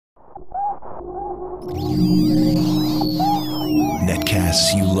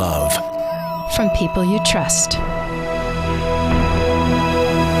Netcasts you love. From people you trust.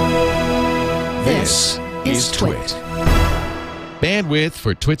 This is TWiT. Bandwidth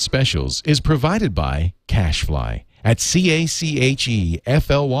for TWiT specials is provided by Cachefly at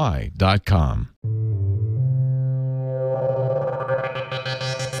CACHEFLY.com.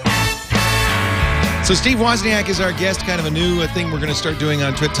 So Steve Wozniak is our guest, kind of a new thing we're going to start doing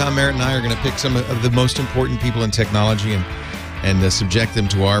on TWiT. Tom Merritt and I are going to pick some of the most important people in technology and subject them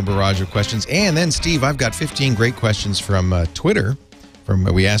to our barrage of questions. And then, Steve, I've got 15 great questions from Twitter.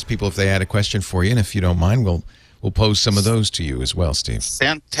 We asked people if they had a question for you, and if you don't mind, we'll pose some of those to you as well, Steve.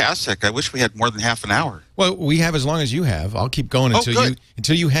 Fantastic. I wish we had more than half an hour. Well, we have as long as you have. I'll keep going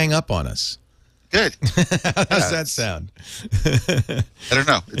until you hang up on us. Good. How does that sound? I don't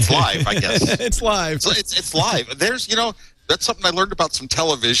know. It's live, I guess. It's live. It's live. There's, that's something I learned about some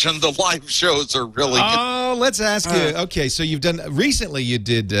television. The live shows are really good. Oh, let's ask you. Okay, so recently you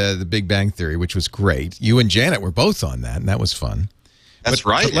did The Big Bang Theory, which was great. You and Janet were both on that, and that was fun. That's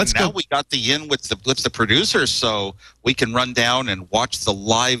right. And now we got the in with the producers, so we can run down and watch the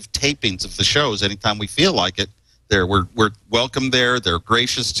live tapings of the shows anytime we feel like it. We're welcome there. They're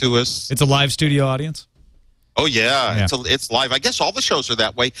gracious to us. It's a live studio audience? Oh, yeah. It's live. I guess all the shows are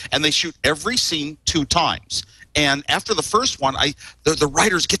that way, and they shoot every scene 2 times. And after the first one, the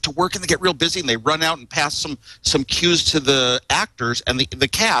writers get to work, and they get real busy, and they run out and pass some cues to the actors, and the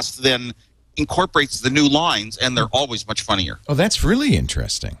cast then incorporates the new lines, and they're always much funnier. Oh, that's really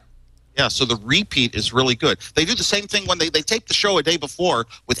interesting. Yeah, so the repeat is really good. They do the same thing when they tape the show a day before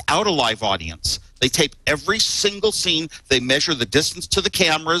without a live audience. They tape every single scene. They measure the distance to the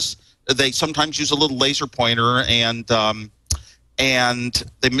cameras. They sometimes use a little laser pointer, and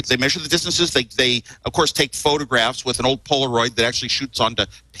they measure the distances. They of course take photographs with an old Polaroid that actually shoots onto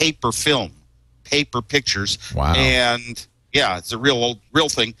paper film, paper pictures. Wow. And yeah, it's a real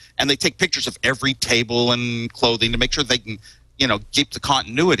thing. And they take pictures of every table and clothing to make sure they can, keep the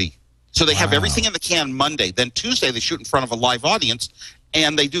continuity. So they have everything in the can Monday. Then Tuesday they shoot in front of a live audience,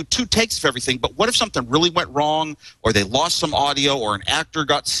 and they do 2 takes of everything. But what if something really went wrong, or they lost some audio, or an actor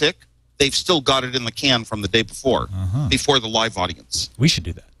got sick? They've still got it in the can from the day before, before the live audience. We should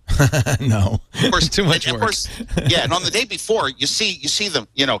do that. No, of course, too much work. Of course, yeah. And on the day before, you see them,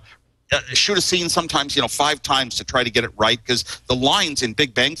 shoot a scene sometimes, 5 times to try to get it right, because the lines in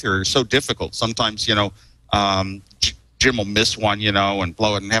Big Bang Theory are so difficult. Sometimes, Jim will miss one, and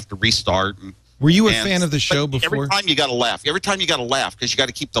blow it and have to restart. Were you a fan of the show before? Every time you got to laugh. Every time you got to laugh, because you got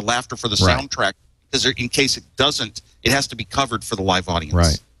to keep the laughter for the soundtrack, because in case it doesn't, it has to be covered for the live audience.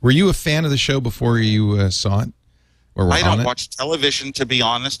 Right. Were you a fan of the show before you saw it? I don't watch television, to be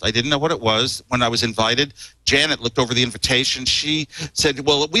honest. I didn't know what it was when I was invited. Janet looked over the invitation. She said,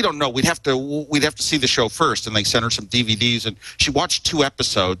 "Well, we don't know. We'd have to see the show first." And they sent her some DVDs, and she watched 2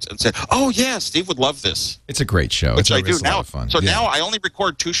 episodes and said, "Oh yeah, Steve would love this." It's a great show. Which I do it's a now. lot of fun. So now I only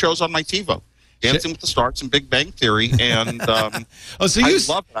record 2 shows on my TiVo: Dancing with the Stars and Big Bang Theory. And so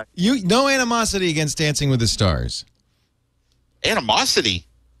you no animosity against Dancing with the Stars? Animosity.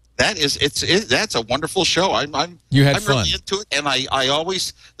 That's a wonderful show. I'm fun. Really into it, and I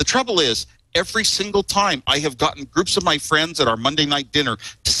always, the trouble is, every single time I have gotten groups of my friends at our Monday night dinner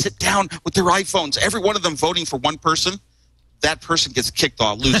to sit down with their iPhones, every one of them voting for one person. That person gets kicked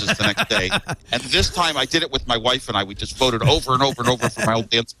off, loses the next day. And this time I did it with my wife and I. We just voted over and over and over for my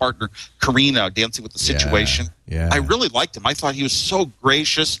old dance partner, Karina, Dancing with the Situation. Yeah. I really liked him. I thought he was so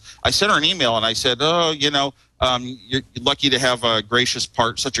gracious. I sent her an email and I said, "Oh, you're lucky to have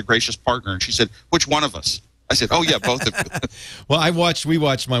such a gracious partner." And she said, "Which one of us?" I said, "Oh yeah, both of you." Well, my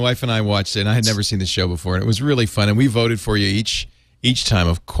wife and I watched it, and I had never seen the show before, and it was really fun. And we voted for you each time,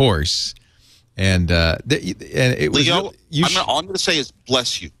 of course. And it was Leo, all I'm going to say is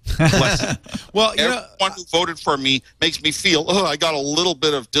bless you. Bless you. Well, everyone who voted for me makes me feel, I got a little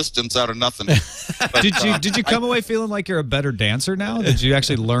bit of distance out of nothing. But, did you come away feeling like you're a better dancer now? Did you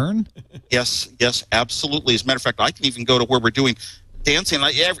actually learn? Yes, absolutely. As a matter of fact, I can even go to where we're doing dancing.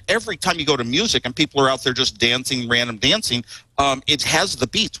 Every time you go to music and people are out there just dancing, random dancing, it has the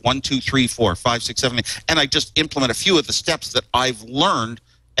beats 1, 2, 3, 4, 5, 6, 7, 8, and I just implement a few of the steps that I've learned.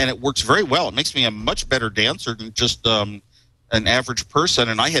 And it works very well. It makes me a much better dancer than just an average person.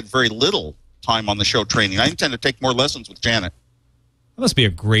 And I had very little time on the show training. I intend to take more lessons with Janet. That must be a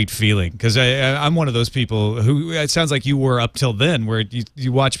great feeling, because I'm one of those people who, it sounds like you were up till then, where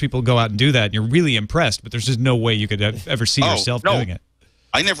you watch people go out and do that, and you're really impressed, but there's just no way you could ever see yourself doing it.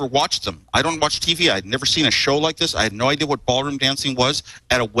 I never watched them. I don't watch TV. I'd never seen a show like this. I had no idea what ballroom dancing was.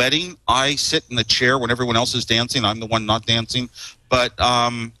 At a wedding, I sit in the chair when everyone else is dancing. I'm the one not dancing. But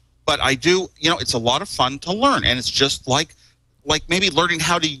But I do, it's a lot of fun to learn, and it's just like maybe learning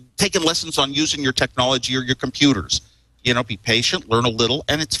how to taking lessons on using your technology or your computers. Be patient, learn a little,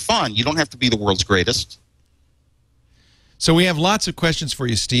 and it's fun. You don't have to be the world's greatest. So we have lots of questions for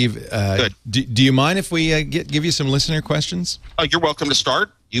you, Steve. Good. Do you mind if we give you some listener questions? Oh, you're welcome to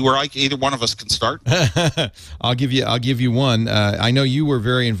start. You or I, either one of us can start. I'll give you one. I know you were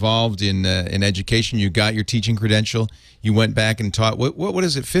very involved in education. You got your teaching credential. You went back and taught. What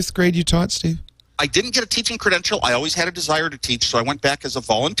is it? 5th grade you taught, Steve? I didn't get a teaching credential. I always had a desire to teach, so I went back as a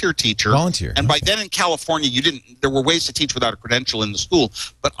volunteer teacher. Volunteer. And by then in California, there were ways to teach without a credential in the school.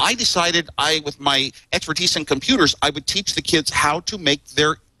 But I decided with my expertise in computers, I would teach the kids how to make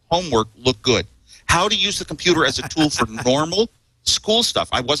their homework look good, how to use the computer as a tool for normal school stuff.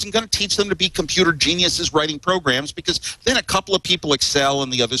 I wasn't going to teach them to be computer geniuses writing programs, because then a couple of people excel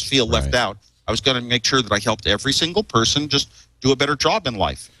and the others feel left out. I was going to make sure that I helped every single person just do a better job in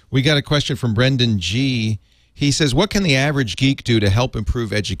life. We got a question from Brendan G. He says, what can the average geek do to help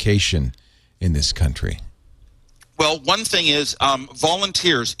improve education in this country? Well, one thing is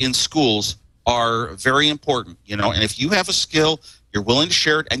volunteers in schools are very important, and if you have a skill, you're willing to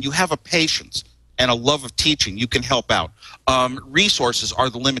share it, and you have a patience and a love of teaching, you can help out. Resources are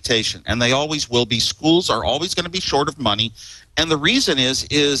the limitation, and they always will be. Schools are always going to be short of money, and the reason is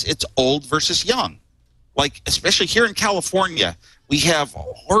it's old versus young. Like, especially here in California, we have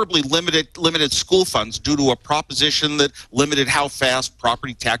horribly limited school funds due to a proposition that limited how fast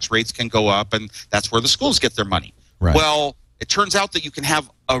property tax rates can go up, and that's where the schools get their money. Right. Well, it turns out that you can have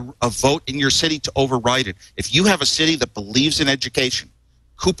a vote in your city to override it. If you have a city that believes in education,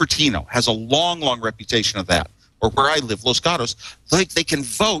 Cupertino has a long reputation of that, or where I live, Los Gatos, they can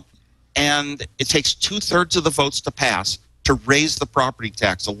vote, and it takes 2/3 of the votes to pass to raise the property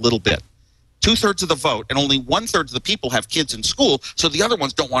tax a little bit. 2/3 of the vote, and only 1/3 of the people have kids in school, so the other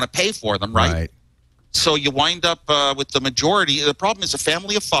ones don't want to pay for them, right? So you wind up with the majority. The problem is a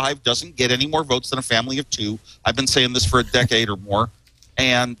family of 5 doesn't get any more votes than a family of 2. I've been saying this for a decade or more,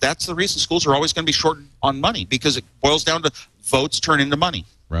 and that's the reason schools are always going to be short on money, because it boils down to votes turn into money.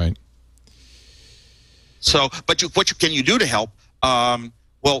 Right. So, but what can you do to help?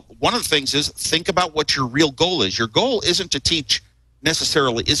 Well, one of the things is think about what your real goal is. Your goal isn't to teach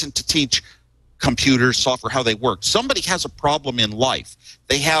computers, software, how they work. Somebody has a problem in life.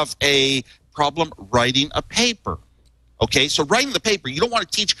 They have a problem writing a paper. Okay, so writing the paper, you don't want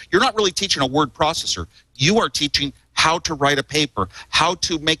to teach, you're not really teaching a word processor. You are teaching how to write a paper, how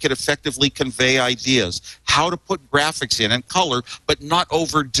to make it effectively convey ideas, how to put graphics in and color, but not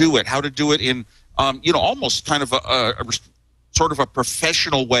overdo it, how to do it in, almost kind of a sort of a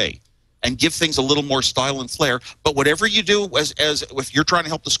professional way, and give things a little more style and flair. But whatever you do, as if you're trying to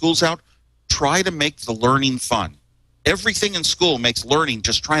help the schools out, try to make the learning fun. Everything in school makes learning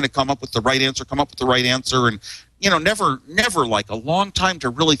just trying to come up with the right answer, and never like a long time to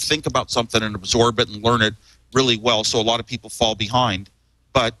really think about something and absorb it and learn it really well. So a lot of people fall behind.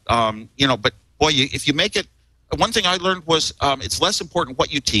 But but boy, if you make it, one thing I learned was it's less important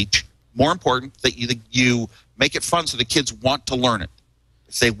what you teach, more important that you make it fun so the kids want to learn it.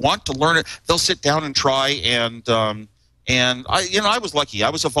 If they want to learn it, they'll sit down and try. And I was lucky. I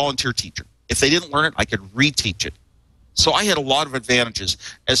was a volunteer teacher. If they didn't learn it, I could reteach it. So I had a lot of advantages.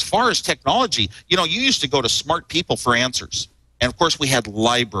 As far as technology, you used to go to smart people for answers. And, of course, we had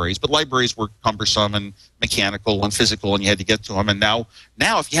libraries, but libraries were cumbersome and mechanical and physical, and you had to get to them. And now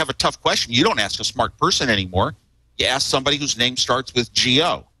if you have a tough question, you don't ask a smart person anymore. You ask somebody whose name starts with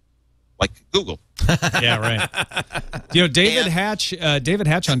G-O, like Google. Yeah, right. David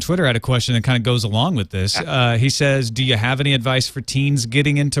Hatch on Twitter had a question that kind of goes along with this. He says, do you have any advice for teens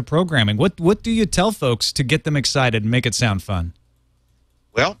getting into programming? What do you tell folks to get them excited and make it sound fun?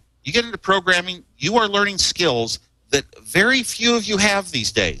 Well, you get into programming, you are learning skills that very few of you have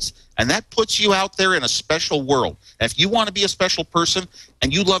these days, and that puts you out there in a special world. And if you want to be a special person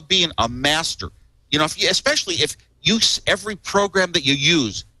and you love being a master, especially if every program that you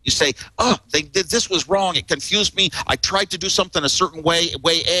use, you say, oh, this was wrong. It confused me. I tried to do something a certain way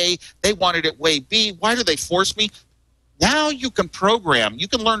A. They wanted it way B. Why do they force me? Now you can program. You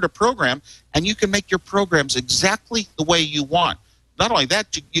can learn to program, and you can make your programs exactly the way you want. Not only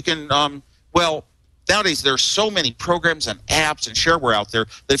that, you can, nowadays there are so many programs and apps and shareware out there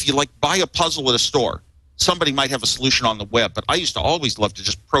that if you buy a puzzle at a store, somebody might have a solution on the web. But I used to always love to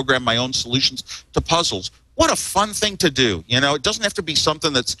just program my own solutions to puzzles. What a fun thing to do. It doesn't have to be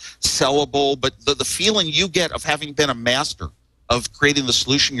something that's sellable, but the feeling you get of having been a master of creating the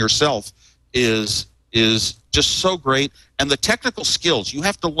solution yourself is just so great. And the technical skills, you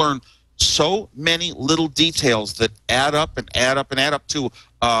have to learn so many little details that add up and add up and add up to,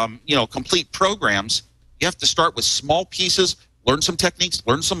 you know, complete programs. You have to start with small pieces, learn some techniques,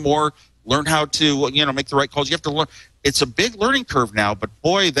 learn some more, learn how to, you know, make the right calls. You have to learn. It's a big learning curve now, but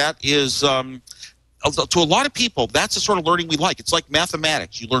boy, that is, to a lot of people, that's the sort of learning we like. It's like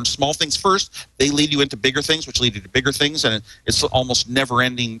mathematics. You learn small things first, they lead you into bigger things, which lead you to bigger things, and it's almost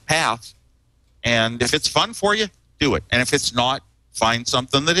never-ending path. And if it's fun for you, do it. And if it's not, find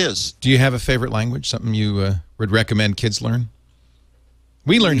something that is. Do you have a favorite language, something you would recommend kids learn?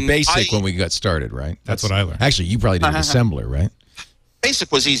 We learned BASIC when we got started, right? That's what I learned. Actually, you probably did assembler, right?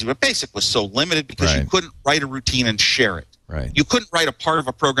 BASIC was easy, but BASIC was so limited because you couldn't write a routine and share it. Right. You couldn't write a part of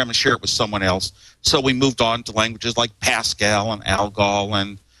a program and share it with someone else. So we moved on to languages like Pascal and Algol,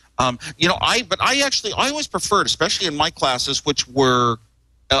 and you know, I always preferred, especially in my classes, which were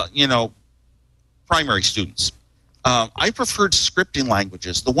you know, primary students. I preferred scripting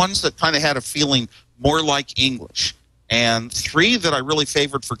languages, the ones that kind of had a feeling more like English. And 3 that I really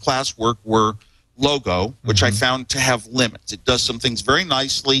favored for classwork were Logo, which I found to have limits. It does some things very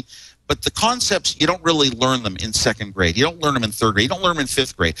nicely, but the concepts, you don't really learn them in 2nd grade. You don't learn them in 3rd grade. You don't learn them in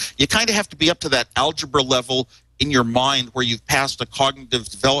 5th grade. You kind of have to be up to that algebra level in your mind where you've passed a cognitive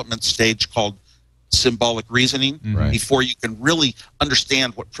development stage called symbolic reasoning before you can really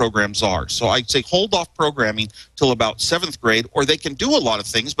understand what programs are. So I'd say hold off programming till about 7th grade, or they can do a lot of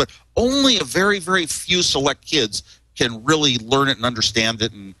things, but only a very, very few select kids can really learn it and understand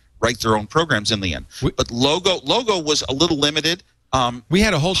it and write their own programs in the end. But Logo was a little limited. We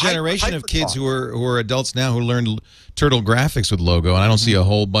had a whole generation of kids who are adults now who learned Turtle graphics with Logo, and I don't see a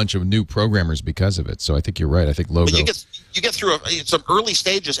whole bunch of new programmers because of it. So I think you're right. I think Logo. But you get through some early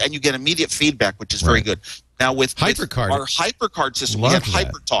stages, and you get immediate feedback, which is very good. Now with HyperCard, our HyperCard system, we had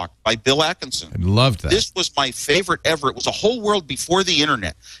HyperTalk by Bill Atkinson. I loved that. This was my favorite ever. It was a whole world before the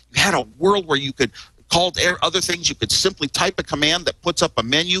internet. You had a world where you could call other things. You could simply type a command that puts up a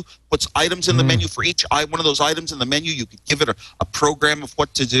menu, puts items in the menu for each one of those items in the menu. You could give it a program of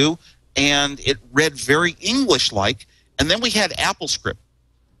what to do, and it read very English-like. And then we had AppleScript,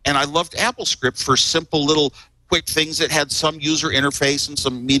 and I loved AppleScript for simple little quick things that had some user interface and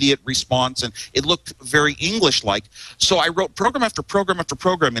some immediate response, and it looked very English-like. So I wrote program after program after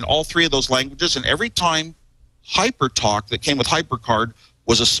program in all 3 of those languages, and every time HyperTalk that came with HyperCard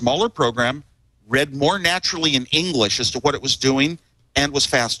was a smaller program, read more naturally in English as to what it was doing, and was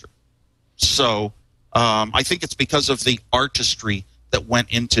faster. So I think it's because of the artistry that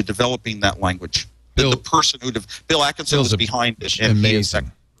went into developing that language. The person who Bill Atkinson was behind it.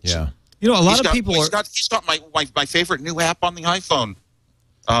 Amazing. Yeah. You know, a lot of people he's got my favorite new app on the iPhone.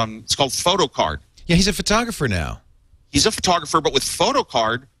 It's called PhotoCard. Yeah, he's a photographer now. He's a photographer, but with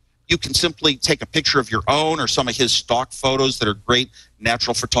PhotoCard, you can simply take a picture of your own or some of his stock photos that are great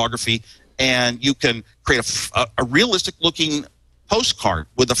natural photography, and you can create a realistic-looking postcard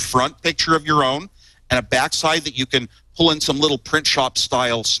with a front picture of your own and a backside that you can pull in some little print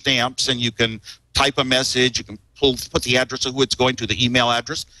shop-style stamps, and you can type a message. You can put the address of who it's going to, the email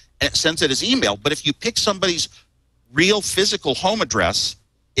address, and it sends it as email. But if you pick somebody's real physical home address,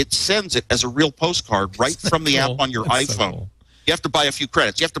 it sends it as a real postcard right from the app on your iPhone. So you have to buy a few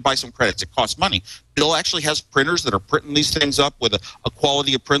credits. You have to buy some credits. It costs money. Bill actually has printers that are printing these things up with a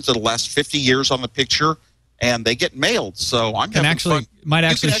quality of print that'll last 50 years on the picture, and they get mailed. So I'm having fun. Might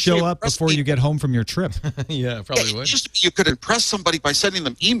actually show up before you get home from your trip. Yeah, probably would. You could impress somebody by sending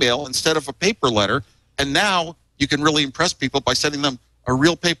them email instead of a paper letter, and now you can really impress people by sending them a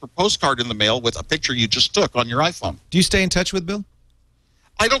real paper postcard in the mail with a picture you just took on your iPhone. Do you stay in touch with Bill?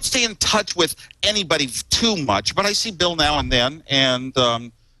 I don't stay in touch with anybody too much, but I see Bill now and then, and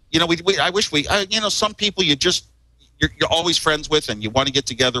you know, I wish you know, some people you're always friends with, and you want to get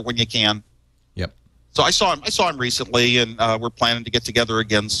together when you can. Yep. So I saw him recently, and we're planning to get together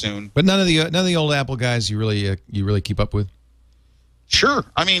again soon. But none of the old Apple guys you really keep up with? Sure.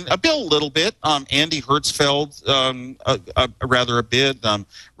 I mean, Bill a little bit. Andy Hertzfeld, rather a bit.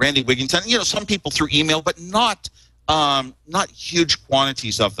 Randy Wigginton. You know, some people through email, but not huge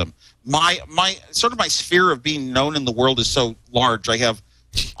quantities of them. My sphere of being known in the world is so large. I have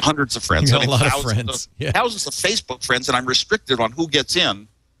hundreds of friends. You got a lot of friends. Yeah. Thousands of Facebook friends, and I'm restricted on who gets in.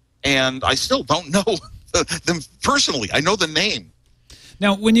 And I still don't know them personally. I know the name.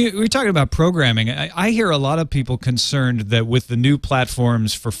 Now, when we're talking about programming, I hear a lot of people concerned that with the new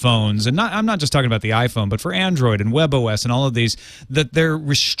platforms for phones, and I'm not just talking about the iPhone, but for Android and WebOS and all of these, that they're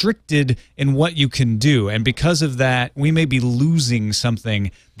restricted in what you can do. And because of that, we may be losing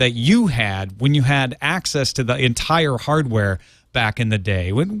something that you had when you had access to the entire hardware back in the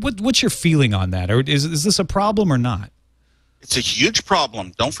day. What's your feeling on that? Or is this a problem or not? It's a huge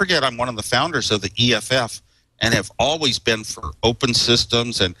problem. Don't forget, I'm one of the founders of the EFF and have always been for open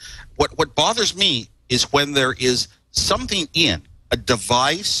systems. And what bothers me is when there is something in a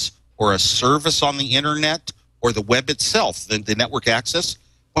device or a service on the internet or the web itself, the network access,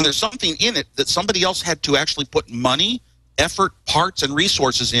 when there's something in it that somebody else had to actually put money, effort, parts, and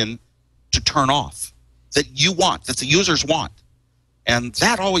resources in to turn off, that you want, that the users want. And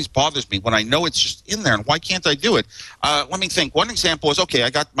that always bothers me when I know it's just in there, and why can't I do it? Let me think. One example was, okay, I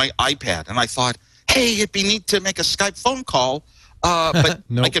got my iPad, and I thought, hey, it'd be neat to make a Skype phone call, but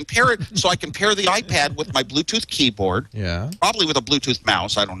Nope. I can pair it, so I can pair the iPad with my Bluetooth keyboard, probably with a Bluetooth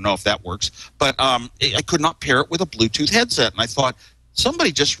mouse. I don't know if that works, but I could not pair it with a Bluetooth headset. And I thought,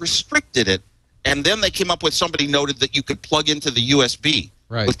 somebody just restricted it. And then they came up with, somebody noted that you could plug into the USB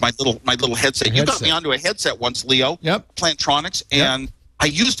with my little headset. You got me onto a headset once, Leo. Yep. Plantronics, and I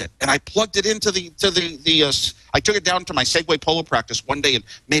used it, and I plugged it into the I took it down to my Segway polo practice one day and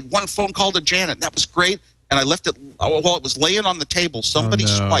made one phone call to Janet, and that was great. And I left it while it was laying on the table. Somebody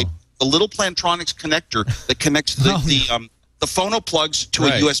swiped the little Plantronics connector that connects the phono plugs to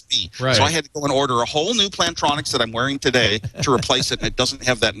a USB. So I had to go and order a whole new Plantronics that I'm wearing today to replace it, and it doesn't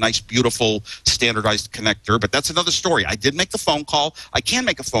have that nice, beautiful, standardized connector. But that's another story. I did make the phone call. I can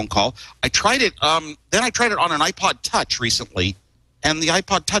make a phone call. I tried it. Then I tried it on an iPod Touch recently, and the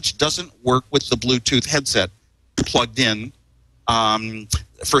iPod Touch doesn't work with the Bluetooth headset plugged in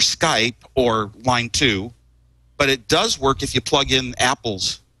for Skype or Line 2, but it does work if you plug in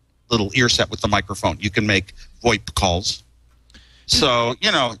Apple's little ear set with the microphone. You can make VoIP calls. So,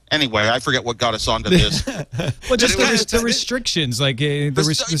 anyway, I forget what got us onto this. Well, just the restrictions, like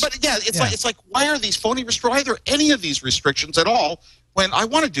but yeah, it's like, why are these phony restrictions? Why are there any of these restrictions at all when I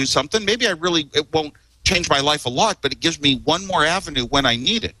want to do something? Maybe it won't change my life a lot, but it gives me one more avenue when I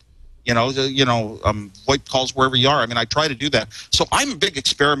need it. VoIP calls wherever you are. I mean, I try to do that. So I'm a big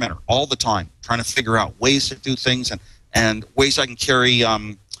experimenter all the time, trying to figure out ways to do things and ways I can carry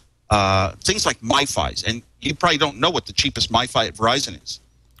things like MiFis. And you probably don't know what the cheapest MiFi at Verizon is.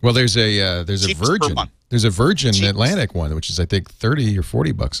 Well, there's a Virgin. There's a Virgin Atlantic one, which is I think $30 or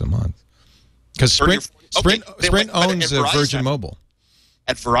 $40 a month. Because Sprint owns Virgin Mobile.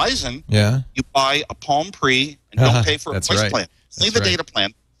 At Verizon, you buy a Palm Pre and don't pay for a voice plan. Leave the data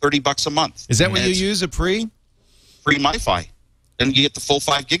plan, $30 a month. Is that what you use, a Pre? Free MiFi. And you get the full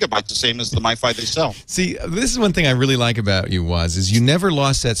 5 gigabytes, the same as the MiFi they sell. See, this is one thing I really like about you, is you never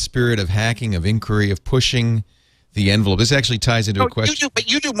lost that spirit of hacking, of inquiry, of pushing the envelope. This actually ties into a question.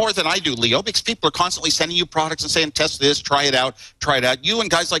 But you do more than I do, Leo, because people are constantly sending you products and saying, test this, try it out. You and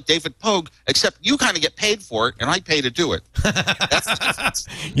guys like David Pogue, except you kind of get paid for it, and I pay to do it. That's the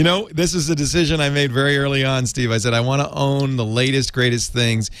difference. This is a decision I made very early on, Steve. I said, I want to own the latest, greatest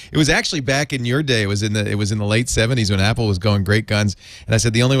things. It was actually back in your day. It was in the late 70s when Apple was going great guns. And I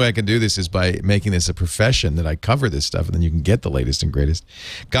said, the only way I can do this is by making this a profession, that I cover this stuff, and then you can get the latest and greatest.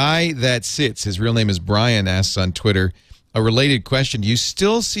 Guy That Sits, his real name is Brian, asks on Twitter, a related question. Do you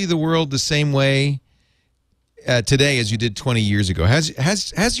still see the world the same way today as you did 20 years ago?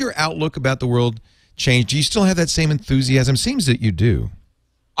 Has your outlook about the world changed? Do you still have that same enthusiasm? Seems that you do.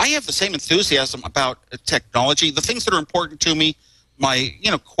 I have the same enthusiasm about technology. The things that are important to me, my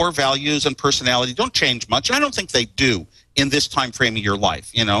core values and personality, don't change much. I don't think they do in this time frame of your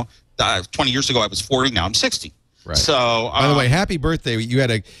life. 20 years ago I was 40. Now I'm 60. Right. So, by the way, happy birthday!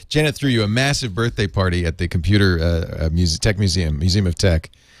 Janet threw you a massive birthday party at the Computer Tech Museum of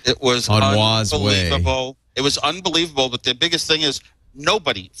Tech. It was on Woz Way. It was unbelievable. But the biggest thing is,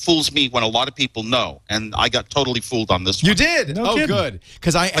 nobody fools me when a lot of people know, and I got totally fooled on this one. You did? No kidding. Good.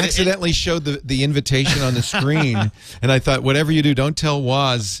 Because I accidentally showed the invitation on the screen, and I thought, whatever you do, don't tell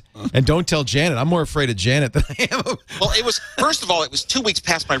Woz, and don't tell Janet. I'm more afraid of Janet than I am. Well, first of all, it was 2 weeks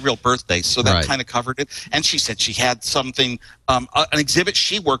past my real birthday, so that kind of covered it. And she said she had something, an exhibit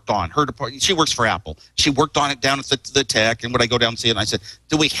she worked on. Her department, she works for Apple. She worked on it down at the tech, and would I go down and see it? And I said,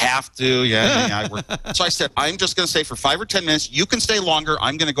 do we have to? Yeah, I work. So I said, I'm just going to stay for 5 or 10 minutes. You can stay longer.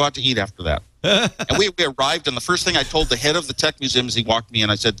 I'm going to go out to eat after that. And we arrived, and the first thing I told the head of the tech museum as he walked me in,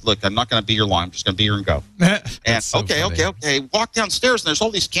 I said, look, I'm not going to be here long. I'm just going to be here and go. And so okay. Walk downstairs, and there's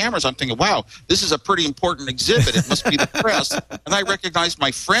all these cameras. I'm thinking, wow, this is a pretty important exhibit. It must be the press. And I recognized my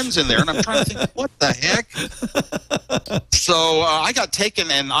friends in there, and I'm trying to think, what the heck? So I got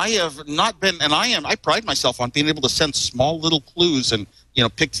taken, and I have not been, and I pride myself on being able to sense small little clues and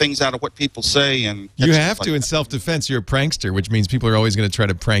pick things out of what people say. And you have to, in self-defense, you're a prankster, which means people are always going to try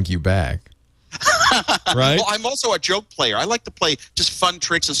to prank you back. Right? Well, I'm also a joke player. I like to play just fun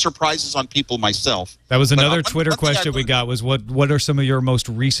tricks and surprises on people myself. That was another Twitter question we got was, what are some of your most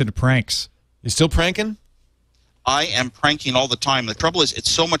recent pranks? You still pranking? I am pranking all the time. The trouble is, it's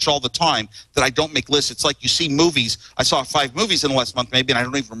so much all the time that I don't make lists. It's like you see movies. I saw 5 movies in the last month, maybe, and I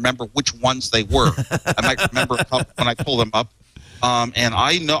don't even remember which ones they were. I might remember a couple when I pull them up. And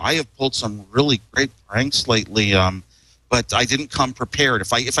I know I have pulled some really great pranks lately, but I didn't come prepared.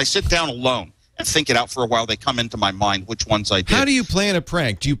 If I sit down alone and think it out for a while, they come into my mind which ones I did. How do you plan a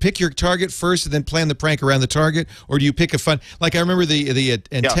prank? Do you pick your target first and then plan the prank around the target, or do you pick a fun? Like I remember the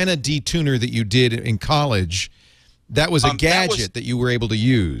antenna detuner that you did in college. That was a gadget that you were able to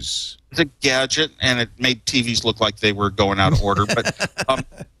use. It's a gadget, and it made TVs look like they were going out of order. But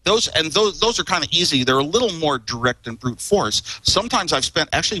those are kind of easy. They're a little more direct and brute force. Sometimes I've spent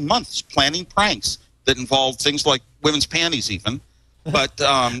actually months planning pranks that involve things like women's panties, even. But you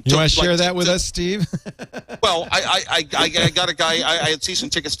want to share that with us, Steve? Well, I got a guy. I had season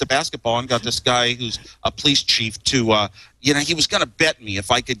tickets to basketball and got this guy who's a police chief to, he was going to bet me if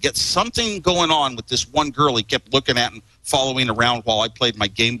I could get something going on with this one girl he kept looking at and following around while I played my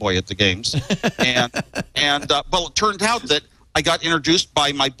Game Boy at the games. Well, it turned out that I got introduced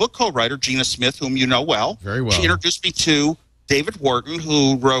by my book co-writer, Gina Smith, whom you know well. Very well. She introduced me to David Wharton,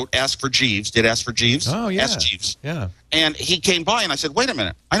 who wrote Ask for Jeeves. Did Ask for Jeeves? Oh, yeah. Ask Jeeves. Yeah. And he came by, and I said, wait a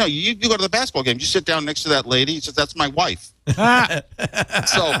minute. I know, you go to the basketball game. You sit down next to that lady. He said, that's my wife. So,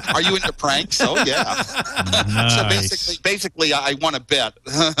 are you into pranks? Oh, yeah. Nice. So, basically, I won a bet,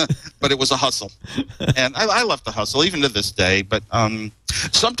 but it was a hustle. And I love the hustle, even to this day. But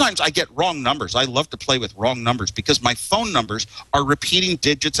sometimes I get wrong numbers. I love to play with wrong numbers because my phone numbers are repeating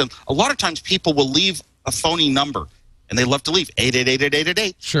digits. And a lot of times people will leave a phony number. And they love to leave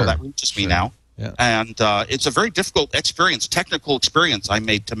 888-8888. Sure. Well, that reaches me now. Yeah. And it's a very difficult experience, technical experience I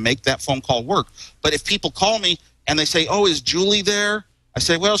made to make that phone call work. But if people call me and they say, oh, is Julie there? I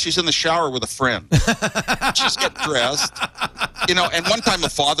say, well, she's in the shower with a friend. She's getting dressed. And one time a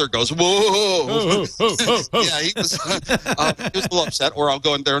father goes, whoa. Yeah, he was a little upset. Or I'll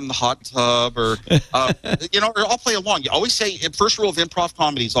go in there in the hot tub. Or, or I'll play along. You always say, first rule of improv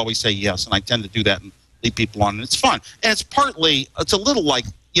comedy is always say yes. And I tend to do that and lead people on, and it's fun. And it's a little like,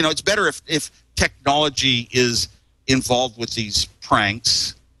 it's better if technology is involved with these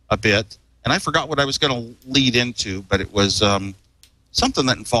pranks a bit. And I forgot what I was going to lead into, but it was something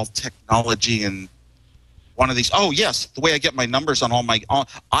that involved technology and one of these. Oh, yes, the way I get my numbers on all my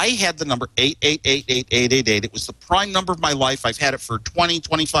I had the number 8888888. It was the prime number of my life. I've had it for 20,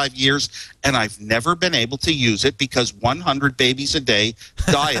 25 years, and I've never been able to use it because 100 babies a day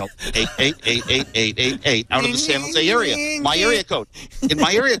dial 8888888 out of the San Jose area. My area code. In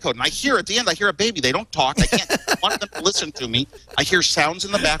my area code. And I hear at the end, I hear a baby. They don't talk. I can't want them to listen to me. I hear sounds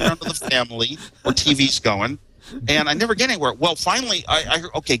in the background of the family or TV's going, and I never get anywhere. Well, finally, I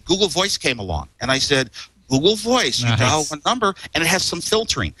heard, okay, Google Voice came along, and I said, Google Voice, you dial one number, and it has some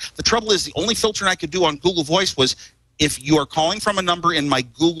filtering. The trouble is the only filtering I could do on Google Voice was if you are calling from a number in my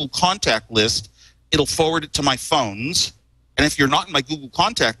Google contact list, it'll forward it to my phones. And if you're not in my Google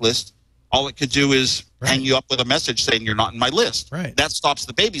contact list, all it could do is hang you up with a message saying you're not in my list. Right. That stops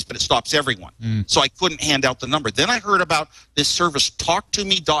the babies, but it stops everyone. So I couldn't hand out the number. Then I heard about this service,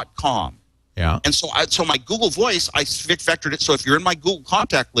 talktome.com. Yeah. And so my Google Voice, I vectored it. So if you're in my Google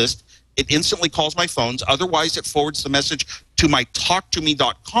contact list, it instantly calls my phones. Otherwise, it forwards the message to my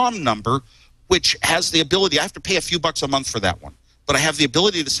talktome.com number, which has the ability, I have to pay a few bucks a month for that one, but I have the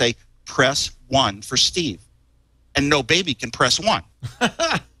ability to say, press 1 for Steve. And no baby can press 1.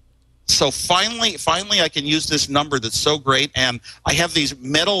 So finally, I can use this number that's so great. And I have these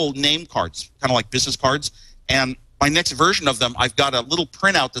metal name cards, kind of like business cards. And my next version of them, I've got a little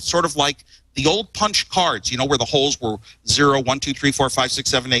printout that's sort of like the old punch cards, where the holes were 0, 1, 2, 3, 4, 5, 6,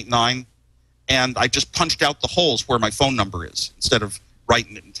 7, 8, 9. And I just punched out the holes where my phone number is instead of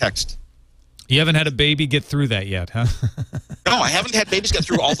writing it in text. You haven't had a baby get through that yet, huh? No, I haven't had babies get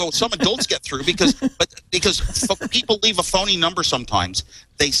through, although some adults get through because people leave a phony number sometimes.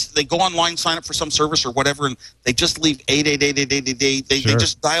 They go online, sign up for some service or whatever, and they just leave 8888888. They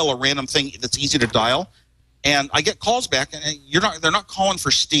just dial a random thing that's easy to dial. And I get calls back, and they're not calling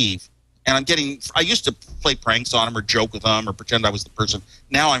for Steve. And I used to play pranks on them or joke with them or pretend I was the person.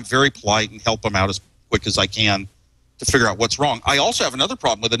 Now I'm very polite and help them out as quick as I can to figure out what's wrong. I also have another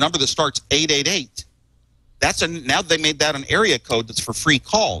problem with a number that starts 888. Now they made that an area code that's for free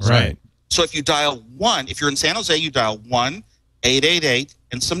calls. Right. So if you dial 1, if you're in San Jose, you dial 1-888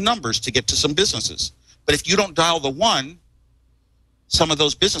 and some numbers to get to some businesses. But if you don't dial the 1, some of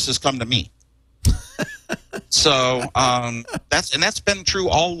those businesses come to me. So that's been true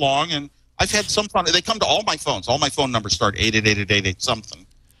all along, and I've had some fun. They come to all my phones. All my phone numbers start 88888 something.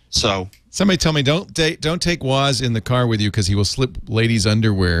 So somebody tell me don't take Woz in the car with you because he will slip ladies'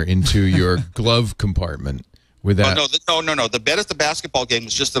 underwear into your glove compartment With that? No. The bet at the basketball game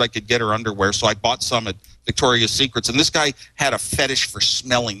was just that I could get her underwear, so I bought some at Victoria's Secrets, and this guy had a fetish for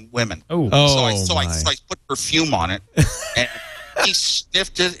smelling women. So I put perfume on it, and he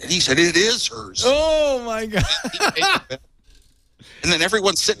sniffed it, and he said, "It is hers." Oh, my God. And then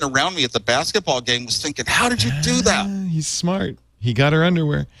everyone sitting around me at the basketball game was thinking, how did you do that? He's smart. He got her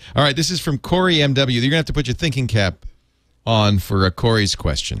underwear. All right, this is from Corey MW. You're going to have to put your thinking cap on for Corey's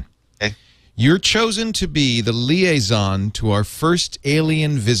question. Okay. You're chosen to be the liaison to our first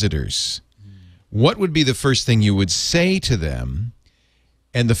alien visitors. What would be the first thing you would say to them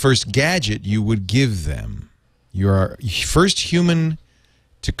and the first gadget you would give them? You're our first human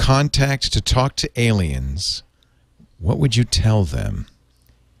to contact, to talk to aliens. What would you tell them?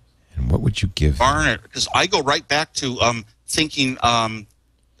 And what would you give them? Darn it, because I go right back to thinking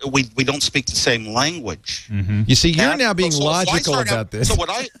we don't speak the same language. Mm-hmm. You see, you're now being logical about this. So what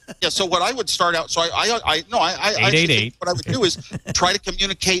I would start out. So I think what I would do is try to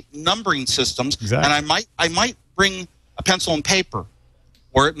communicate numbering systems, exactly. And I might bring a pencil and paper,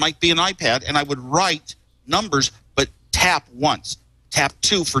 or it might be an iPad, and I would write numbers, but tap once. Tap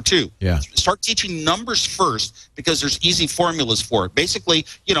 2 for 2. Yeah. Start teaching numbers first because there's easy formulas for it. Basically,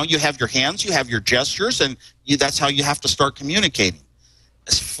 you have your hands, you have your gestures, and that's how you have to start communicating.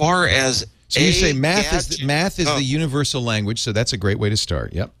 As far as you say math is the universal language, so that's a great way to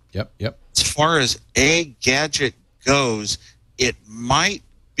start. Yep. As far as a gadget goes, it might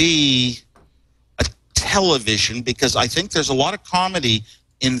be a television because I think there's a lot of comedy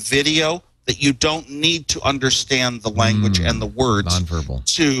in video that you don't need to understand the language and the words nonverbal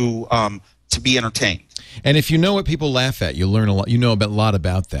to be entertained. And if you know what people laugh at, you learn a lot. You know a lot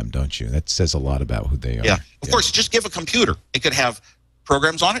about them, don't you? That says a lot about who they are. Yeah, of course. Just give a computer. It could have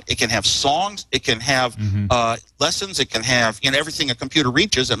programs on it. It can have songs. It can have lessons. It can have everything a computer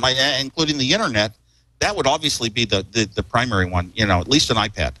reaches, including the internet. That would obviously be the primary one. At least an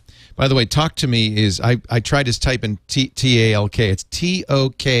iPad. By the way, Talk to Me is, I tried to type in T-A-L-K. It's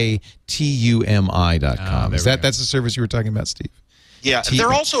TOKTUMI.com. That's the service you were talking about, Steve? Yeah, and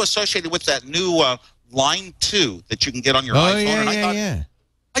they're also associated with that new Line 2 that you can get on your iPhone.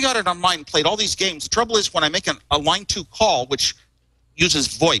 I got it on mine and played all these games. The trouble is when I make a Line 2 call, which uses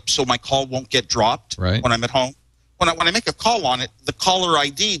VoIP, so my call won't get dropped when I'm at home. When I make a call on it, the caller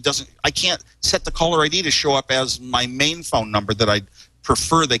ID I can't set the caller ID to show up as my main phone number that I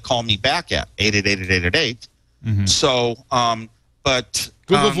prefer they call me back at 888-8888. So, but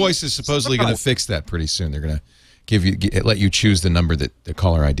Google Voice is supposedly going to fix that pretty soon. They're going to let you choose the number that the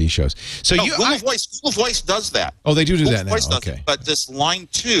caller ID shows. So Google Voice does that. Oh, they do that now. Okay, but this Line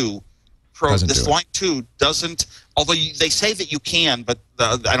 2 Line 2 doesn't. Although they say that you can, but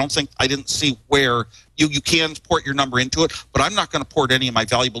I didn't see where you can port your number into it. But I'm not going to port any of my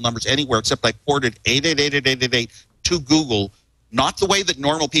valuable numbers anywhere except I ported 888-8888 to Google. Not the way that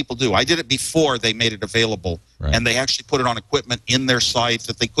normal people do. I did it before they made it available, and they actually put it on equipment in their site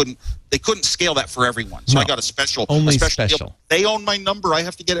that they couldn't scale that for everyone. So I got a special. Deal. They own my number. I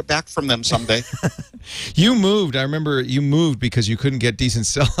have to get it back from them someday. You moved. I remember you moved because you couldn't get decent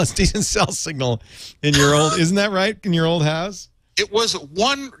cell signal in your old. Isn't that right? In your old house. It was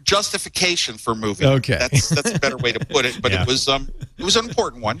one justification for moving. Okay, that's a better way to put it. But it was an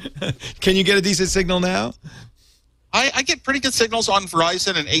important one. Can you get a decent signal now? I get pretty good signals on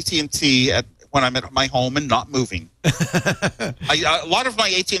Verizon and AT&T when I'm at my home and not moving. A lot of my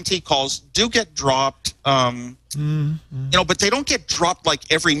AT&T calls do get dropped, but they don't get dropped like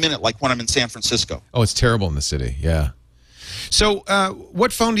every minute like when I'm in San Francisco. Oh, it's terrible in the city, yeah. So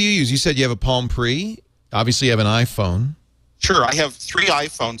what phone do you use? You said you have a Palm Pre. Obviously, you have an iPhone. Sure, I have 3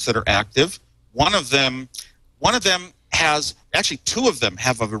 iPhones that are active. One of them has, actually 2 of them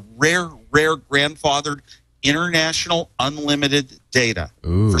have a rare grandfathered international unlimited data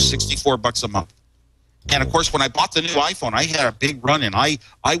for $64 a month. And of course, when I bought the new iPhone, I had a big run-in. I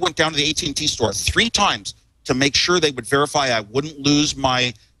went down to the AT&T store 3 times to make sure they would verify I wouldn't lose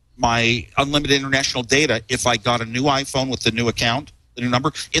my unlimited international data if I got a new iPhone with the new account, the new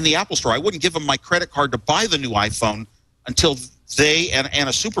number. In the Apple store, I wouldn't give them my credit card to buy the new iPhone until they and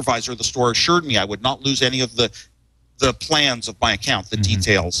a supervisor of the store assured me I would not lose any of the plans of my account, the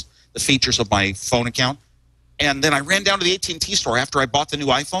details, the features of my phone account. And then I ran down to the AT&T store after I bought the new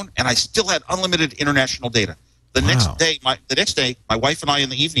iPhone, and I still had unlimited international data. The next day, my wife and I in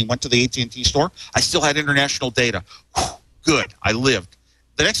the evening went to the AT&T store. I still had international data. Good, I lived.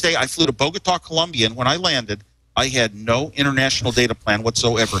 The next day, I flew to Bogota, Colombia, and when I landed, I had no international data plan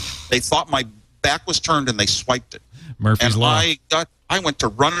whatsoever. They thought my back was turned, and they swiped it. Murphy's Law. I went to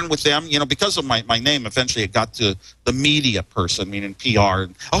running with them, because of my name. Eventually, it got to the media person, meaning PR.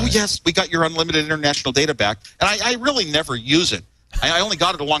 And, yes, we got your unlimited international data back. And I really never use it. I only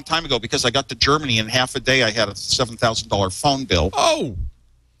got it a long time ago because I got to Germany in half a day. I had a $7,000 phone bill. Oh.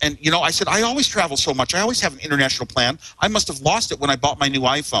 And, I said, I always travel so much. I always have an international plan. I must have lost it when I bought my new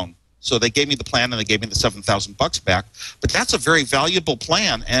iPhone. So they gave me the plan, and they gave me the $7,000 back. But that's a very valuable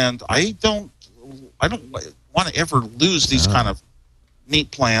plan, and I don't want to ever lose these kind of neat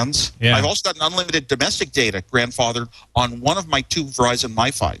plans. Yeah. I've also got an unlimited domestic data grandfathered on one of my 2 Verizon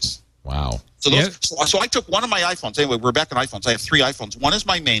MiFis. Wow. So I took one of my iPhones. Anyway, we're back on iPhones. I have 3 iPhones. One is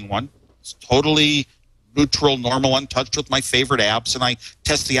my main one. It's totally neutral, normal, untouched with my favorite apps, and I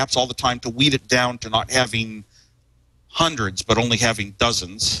test the apps all the time to weed it down to not having hundreds, but only having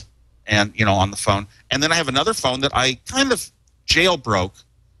dozens, and on the phone. And then I have another phone that I kind of jailbroke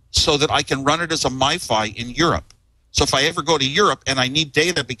so that I can run it as a MiFi in Europe. So if I ever go to Europe and I need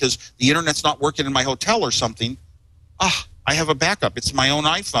data because the internet's not working in my hotel or something, I have a backup. It's my own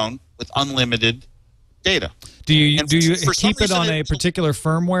iPhone with unlimited data. Do you keep it on a particular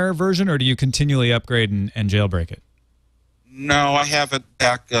firmware version, or do you continually upgrade and jailbreak it? No, I have it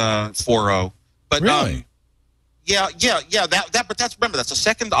back 4.0. But really? Yeah. But that's a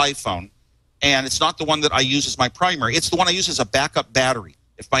second iPhone, and it's not the one that I use as my primary. It's the one I use as a backup battery.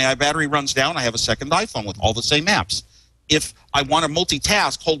 If my battery runs down, I have a second iPhone with all the same apps. If I want to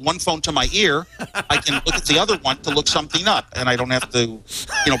multitask, hold one phone to my ear, I can look at the other one to look something up, and I don't have to,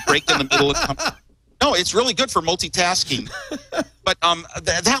 break in the middle of. No, it's really good for multitasking. But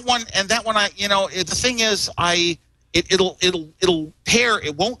that one, the thing is, it'll pair.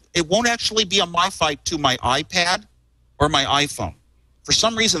 It won't actually be a MiFi to my iPad or my iPhone. For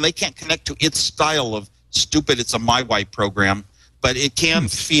some reason, they can't connect to its style of stupid. It's a MyWi program. But it can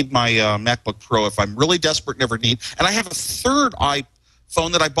feed my MacBook Pro if I'm really desperate and ever need. And I have a third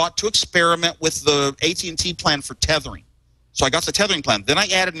iPhone that I bought to experiment with the AT&T plan for tethering. So I got the tethering plan. Then I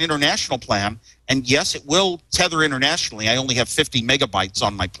added an international plan. And yes, it will tether internationally. I only have 50 megabytes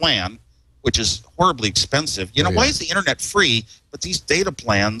on my plan, which is horribly expensive. Why is the internet free, but these data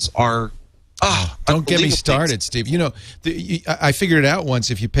plans are... don't get me started, Steve. I figured it out once.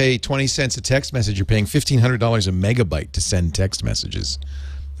 If you pay 20 cents a text message, you're paying $1,500 a megabyte to send text messages.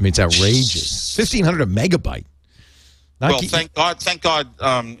 I mean, it's outrageous. $1,500 a megabyte. Thank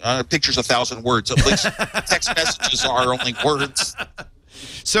God. Picture's 1,000 words. At least text messages are only words.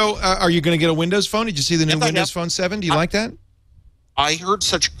 So, are you going to get a Windows phone? Did you see the new Windows Phone 7? Do you like that? I heard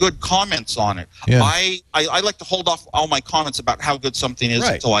such good comments on it. Yeah. I like to hold off all my comments about how good something is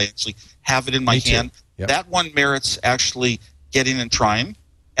until I actually have it in my hand. Yep. That one merits actually getting and trying.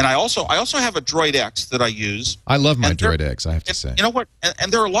 And I also have a Droid X that I use. I love my Droid X, I have to say. You know what?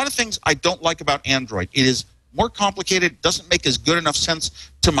 And there are a lot of things I don't like about Android. It is more complicated, doesn't make as good enough sense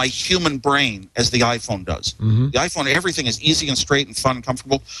to my human brain as the iPhone does. Mm-hmm. The iPhone, everything is easy and straight and fun and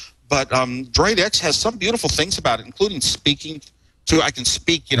comfortable. But Droid X has some beautiful things about it, including speaking to, I can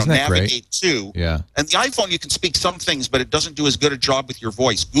speak, navigate to. Yeah. And the iPhone, you can speak some things, but it doesn't do as good a job with your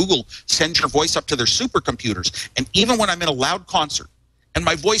voice. Google sends your voice up to their supercomputers. And even when I'm in a loud concert and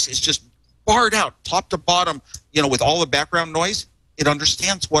my voice is just barred out, top to bottom, with all the background noise, it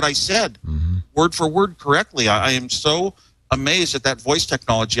understands what I said, word for word correctly. I am so amazed at that voice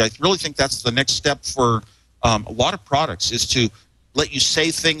technology. I really think that's the next step for a lot of products, is to let you say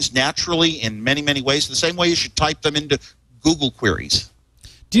things naturally in many, many ways, the same way you should type them into Google queries.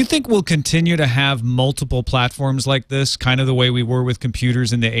 Do you think we'll continue to have multiple platforms like this, kind of the way we were with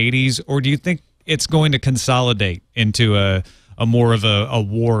computers in the 80s, or do you think it's going to consolidate into a more of a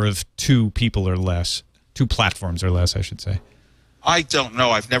war of two people or less, two platforms or less, I should say? I don't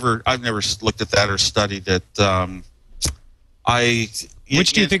know. I've never looked at that or studied it.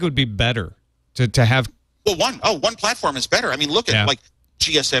 Which do you think would be better to have? Well, one platform is better. I mean, look at like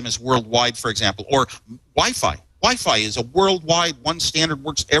GSM is worldwide, for example, or Wi-Fi. Wi-Fi is a worldwide, one standard,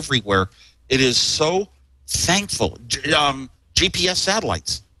 works everywhere. It is so thankful. GPS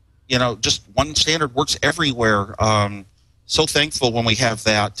satellites, just one standard works everywhere. So thankful when we have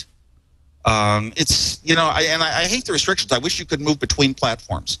that. It's, I hate the restrictions. I wish you could move between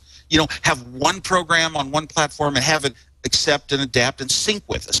platforms. Have one program on one platform and have it accept and adapt and sync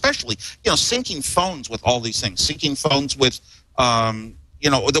with, especially, syncing phones with all these things. Syncing phones with,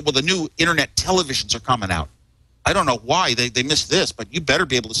 the new internet televisions are coming out. I don't know why they missed this, but you better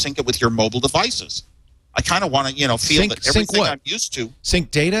be able to sync it with your mobile devices. I kind of want to, feel that everything I'm used to.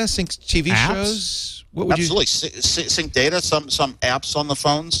 Sync data, sync TV apps? Shows. What would Absolutely, sync data. Some apps on the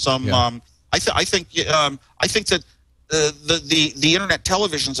phone. Some. Yeah. I think that the internet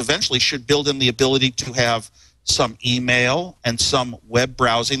televisions eventually should build in the ability to have some email, and some web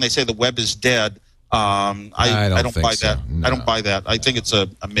browsing. They say the web is dead. I don't buy that. No. I don't buy that. I think it's a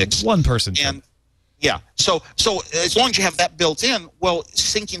mix. One person. And yeah, so as long as you have that built in, well,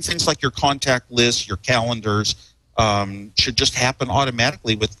 syncing things like your contact list, your calendars, should just happen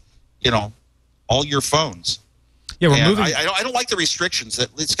automatically with, all your phones. Yeah, we're moving. I don't like the restrictions.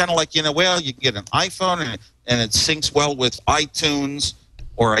 It's kind of like, well, you can get an iPhone and it syncs well with iTunes,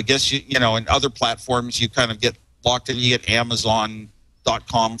 or I guess in other platforms you kind of get locked in. You get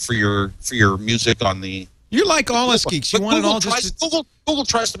Amazon.com for your music on the. You're like all us geeks. You want it all Google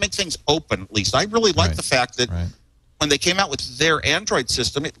tries to make things open, at least. I really like the fact that when they came out with their Android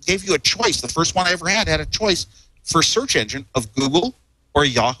system, it gave you a choice. The first one I ever had a choice for search engine of Google or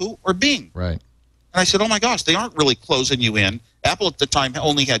Yahoo or Bing. Right. And I said, oh, my gosh, they aren't really closing you in. Apple at the time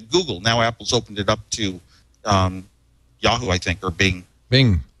only had Google. Now Apple's opened it up to Yahoo, I think, or Bing.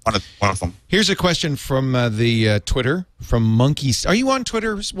 Bing. One of them. Here's a question from the Twitter, from Monkey. Are you on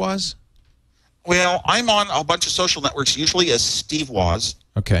Twitter, Woz? Well, I'm on a bunch of social networks, usually as Steve Woz.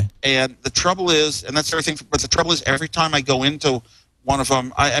 Okay. And the trouble is, and that's everything, but the trouble is every time I go into one of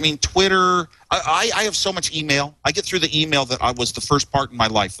them, I mean, Twitter, I have so much email. I get through the email that I was the first part in my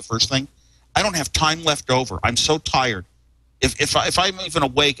life, the first thing. I don't have time left over. I'm so tired. If I'm even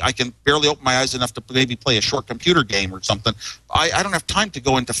awake, I can barely open my eyes enough to maybe play a short computer game or something. I don't have time to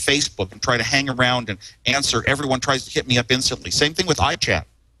go into Facebook and try to hang around and answer. Everyone tries to hit me up instantly. Same thing with iChat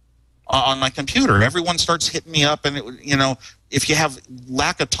on my computer. Everyone starts hitting me up, and if you have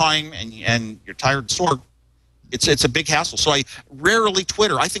lack of time and you're tired and sore, it's a big hassle. So I rarely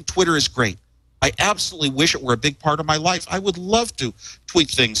Twitter. I think Twitter is great. I absolutely wish it were a big part of my life. I would love to tweet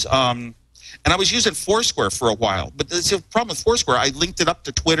things. And I was using Foursquare for a while, but the problem with Foursquare, I linked it up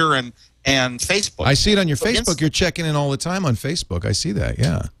to Twitter and Facebook. I see it on your Facebook. You're checking in all the time on Facebook. I see that.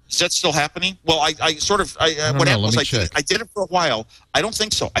 Yeah. Is that still happening? Well, what happened was I did it for a while. I don't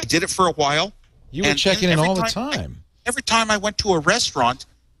think so. I did it for a while. You were checking in all the time. Every time I went to a restaurant,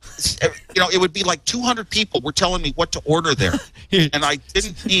 it would be like 200 people were telling me what to order there, and I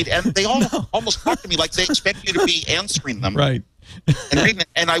didn't need. And they all almost talked to me like they expect you to be answering them. Right. And reading,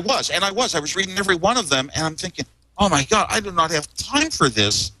 and I was reading every one of them, and I'm thinking, oh my God, I do not have time for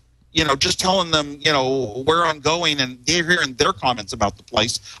this. Just telling them, where I'm going, and they're hearing their comments about the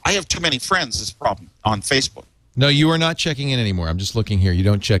place. I have too many friends. This problem on Facebook. No, you are not checking in anymore. I'm just looking here. You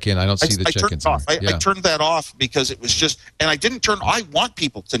don't check in. I don't see the check-ins. I turned that off because it was just, and I didn't turn. I want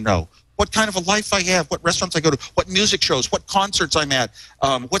people to know what kind of a life I have, what restaurants I go to, what music shows, what concerts I'm at,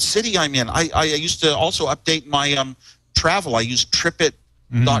 what city I'm in. I used to also update my travel. I use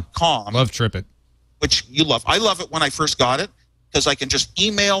TWiT.com. Love TWiT. Which you love. I love it when I first got it because I can just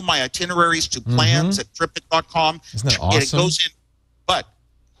email my itineraries to plans at TWiT.com. Isn't that awesome? And it goes in. But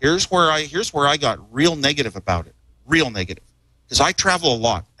here's where I got real negative about it. Real negative. Because I travel a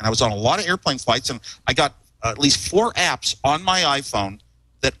lot, and I was on a lot of airplane flights, and I got at least 4 apps on my iPhone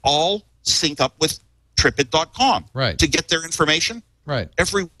that all sync up with TWiT.com to get their information. Right.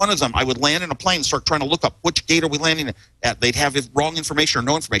 Every one of them, I would land in a plane and start trying to look up which gate are we landing at. They'd have wrong information or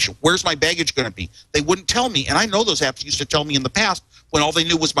no information. Where's my baggage going to be? They wouldn't tell me. And I know those apps used to tell me in the past when all they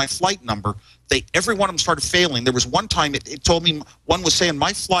knew was my flight number. Every one of them started failing. There was one time it told me, one was saying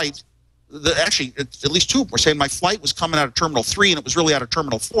my flight, actually at least 2 were saying my flight was coming out of Terminal 3 and it was really out of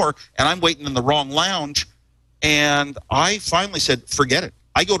Terminal 4, and I'm waiting in the wrong lounge. And I finally said, forget it.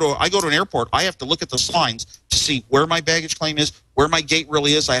 I go to an airport. I have to look at the signs to see where my baggage claim is, where my gate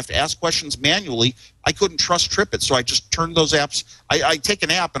really is. I have to ask questions manually. I couldn't trust TWiT, so I just turned those apps. I take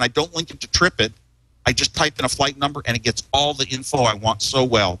an app and I don't link it to TWiT. I just type in a flight number and it gets all the info I want so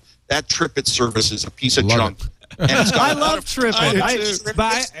well. That TWiT service is a piece of junk. And it's got I love TWiT.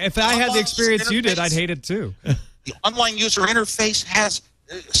 But if I had the experience you did, I'd hate it too. The online user interface has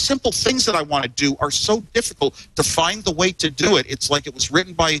simple things that I want to do are so difficult to find the way to do it. It's like it was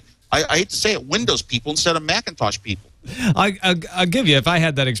written by, I hate to say it, Windows people instead of Macintosh people. I'll give you, if I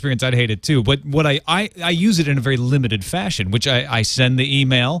had that experience, I'd hate it too. But what I use it in a very limited fashion, which I send the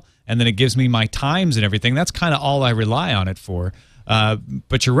email, and then it gives me my times and everything. That's kind of all I rely on it for.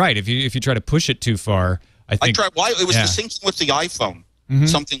 But you're right. If you try to push it too far, I think... it was the syncing with the iPhone.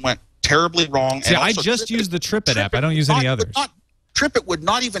 Something went terribly wrong. See, I just use the TWiT app. I don't use any others. TWiT would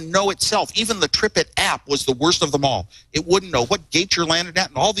not even know itself. Even the TWiT app was the worst of them all. It wouldn't know what gate you're landed at,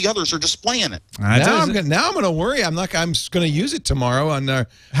 and all the others are displaying it. Now I'm going to worry. I'm going to use it tomorrow on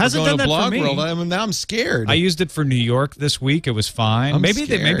Hasn't done that Blog for me. World. Now I'm scared. I used it for New York this week. It was fine. Maybe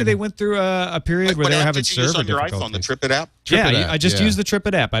they went through a period where they were having server difficulties. What app did you use on your iPhone? The TWiT app? I just use the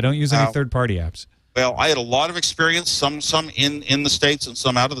TWiT app. I don't use any third-party apps. Well, I had a lot of experience, some in the States and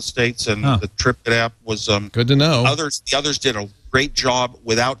some out of the States, and the TWiT app was good to know. The others did a great job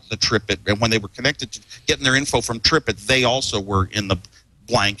without the TWiT, and when they were connected to getting their info from TWiT, they also were in the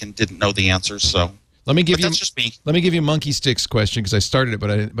blank and didn't know the answers. So that's just me. Let me give you Monkey Stick's question, because I started it, but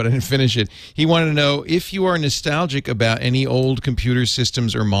I didn't finish it. He wanted to know if you are nostalgic about any old computer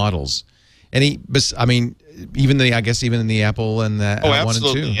systems or models. I mean, even in the Apple and the 1 and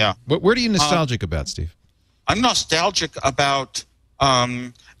 2. Yeah. Where are you nostalgic about, Steve? I'm nostalgic about.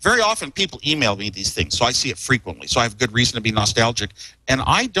 Very often people email me these things, so I see it frequently. So I have good reason to be nostalgic. And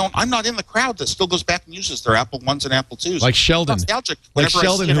I'm not in the crowd that still goes back and uses their Apple Ones and Apple Twos. Like Sheldon. Nostalgic. Like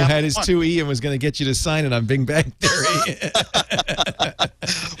Sheldon, who had his 2E and was going to get you to sign it on Big Bang Theory.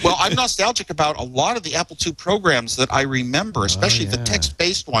 Well, I'm nostalgic about a lot of the Apple II programs that I remember, especially the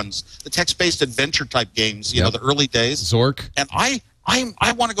text-based ones, the text-based adventure-type games, you know, the early days. Zork. And I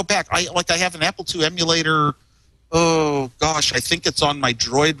want to go back. I have an Apple II emulator. Oh gosh, I think it's on my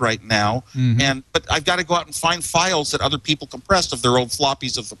Droid right now, but I've got to go out and find files that other people compressed of their old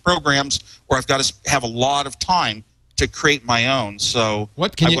floppies of the programs, or I've got to have a lot of time to create my own. So I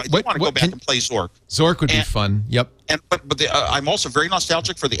want to go back and play Zork. Zork would be fun. Yep. But I'm also very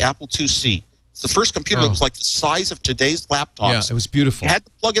nostalgic for the Apple IIc. It's the first computer that was like the size of today's laptops. Yeah, it was beautiful. You had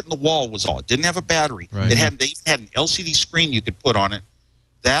to plug it in the wall, was all. It didn't have a battery. Right. They had an LCD screen you could put on it.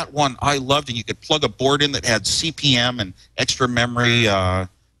 That one I loved, and you could plug a board in that had CPM and extra memory.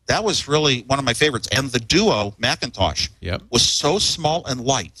 That was really one of my favorites. And the Duo Macintosh was so small and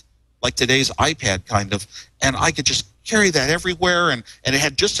light, like today's iPad kind of, and I could just carry that everywhere, and it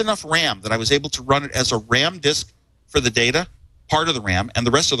had just enough RAM that I was able to run it as a RAM disk for the data, part of the RAM, and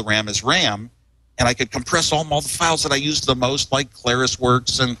the rest of the RAM is RAM, and I could compress all the files that I used the most, like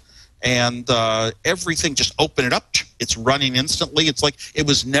ClarisWorks and everything, just open it up. It's running instantly. It's like it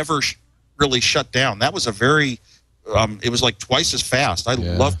was never really shut down. That was a very, it was like twice as fast. I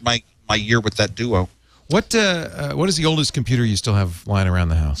loved my year with that Duo. What is the oldest computer you still have lying around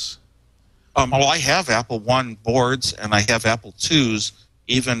the house? Well, I have Apple I boards, and I have Apple IIs,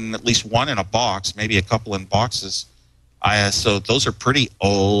 even at least one in a box, maybe a couple in boxes. So those are pretty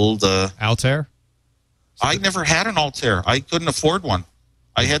old. Altair? I never had an Altair. I couldn't afford one.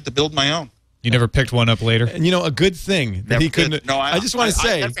 I had to build my own. You never picked one up later? And, you know, a good thing that he couldn't. No, I just want to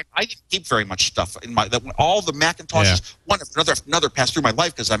say. I didn't keep very much stuff in my. All the Macintoshes, one after another passed through my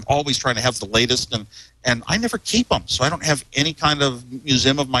life because I'm always trying to have the latest, and I never keep them. So I don't have any kind of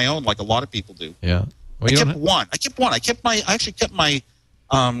museum of my own like a lot of people do. Yeah. Well, I kept I actually kept my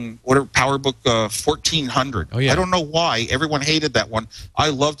PowerBook 1400. Oh, yeah. I don't know why everyone hated that one. I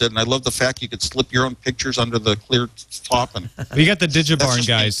loved it, and I love the fact you could slip your own pictures under the clear top. And you got the Digibarn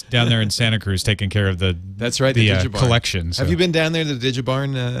guys down there in Santa Cruz taking care of the collection. So. Have you been down there to the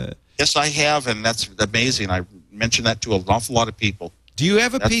Digibarn? Yes, I have, and that's amazing. I mentioned that to an awful lot of people. Do you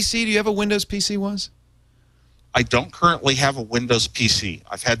have a PC? Do you have a Windows PC? I don't currently have a Windows PC.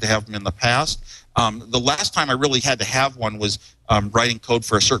 I've had to have them in the past. The last time I really had to have one was writing code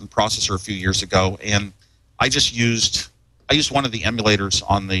for a certain processor a few years ago, and I used one of the emulators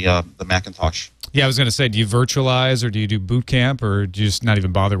on the Macintosh. Yeah, I was going to say, do you virtualize, or do you do boot camp, or do you just not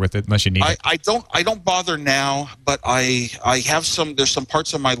even bother with it unless you need it? I don't bother now, but I have there's some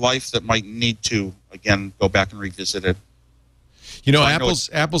parts of my life that might need to again go back and revisit it. You know,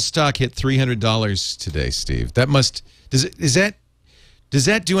 Apple's stock hit $300 today, Steve. That must does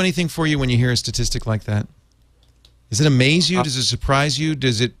that do anything for you when you hear a statistic like that? Does it amaze you? Does it surprise you?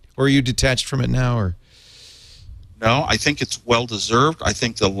 Or are you detached from it now? Or no, I think it's well deserved. I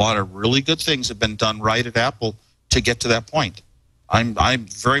think a lot of really good things have been done right at Apple to get to that point. I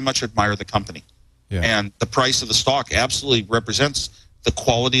very much admire the company, and the price of the stock absolutely represents the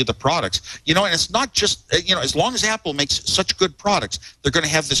quality of the products. You know, and it's not just, you know, as long as Apple makes such good products, they're going to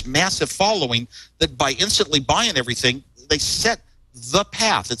have this massive following that by instantly buying everything, they set the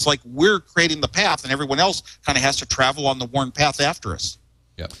path. It's like we're creating the path, and everyone else kind of has to travel on the worn path after us.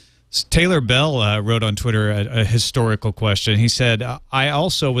 Yeah. Taylor Bell wrote on Twitter a historical question. He said, I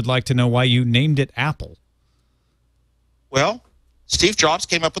also would like to know why you named it Apple. Well, Steve Jobs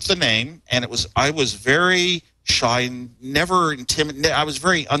came up with the name, and I was very shy, never intimidated. I was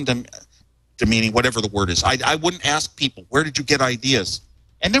very undemeaning, whatever the word is. I wouldn't ask people, where did you get ideas?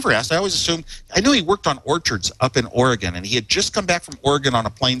 I never asked. I always assumed. I knew he worked on orchards up in Oregon, and he had just come back from Oregon on a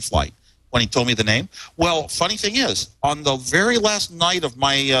plane flight when he told me the name. Well, funny thing is, on the very last night of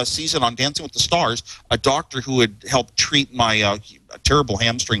my season on Dancing with the Stars, a doctor who had helped treat my terrible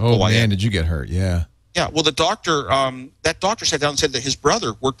hamstring pull. Oh, man, did you get hurt? Yeah. Yeah, well, the doctor, that doctor sat down and said that his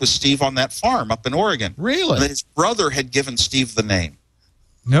brother worked with Steve on that farm up in Oregon. Really? And that his brother had given Steve the name.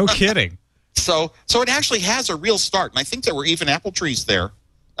 No kidding. So it actually has a real start, and I think there were even apple trees there.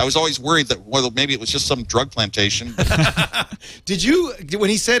 I was always worried that, well, maybe it was just some drug plantation. Did you, when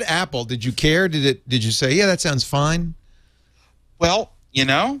he said Apple, did you care? Did you say, yeah, that sounds fine? Well, you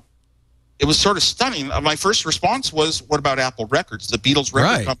know, it was sort of stunning. My first response was, what about Apple Records? The Beatles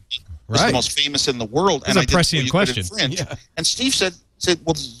record company was the most famous in the world. It's a prescient question. Yeah. And Steve said,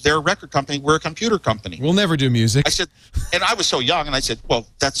 well, they're a record company. We're a computer company. We'll never do music. I said, and I was so young, and I said, well,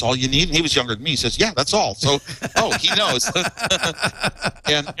 that's all you need? And he was younger than me. He says, yeah, that's all. So, oh, he knows.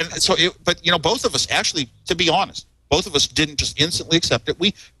 and so, but, you know, both of us, actually, to be honest, both of us didn't just instantly accept it.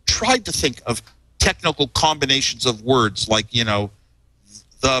 We tried to think of technical combinations of words like, you know,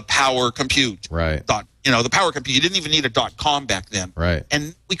 the power compute. Right. You know, the power compute. You didn't even need a .com back then. Right.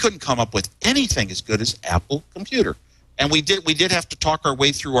 And we couldn't come up with anything as good as Apple Computer. And we did have to talk our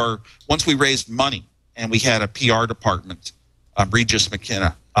way through once we raised money, and we had a PR department, Regis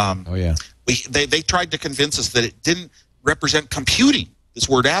McKenna. Oh, yeah. They tried to convince us that it didn't represent computing, this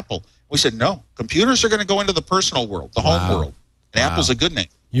word Apple. We said, no, computers are going to go into the personal world, the home world. And Apple's a good name.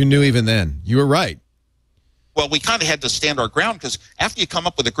 You knew even then. You were right. Well, we kind of had to stand our ground because after you come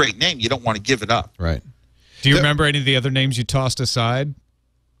up with a great name, you don't want to give it up. Right. Do you remember any of the other names you tossed aside?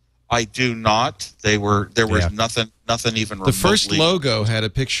 I do not. There was nothing even remotely. The first logo had a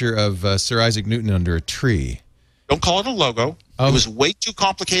picture of Sir Isaac Newton under a tree. Don't call it a logo. It was way too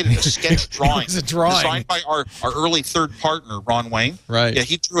complicated. A sketch drawing. It was a drawing. Designed by our early third partner, Ron Wayne. Right. Yeah,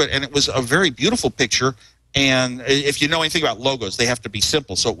 he drew it, and it was a very beautiful picture. And if you know anything about logos, they have to be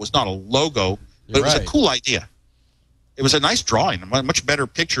simple. So it was not a logo, but it was a cool idea. It was a nice drawing, a much better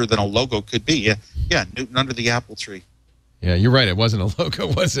picture than a logo could be. Yeah, Newton under the apple tree. Yeah, you're right. It wasn't a logo,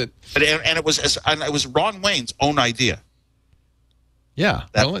 was it? And it was Ron Wayne's own idea. Yeah,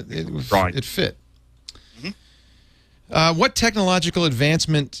 it fit. Mm-hmm. What technological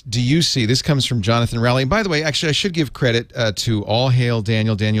advancement do you see? This comes from Jonathan Rowley. And by the way, actually, I should give credit to All Hail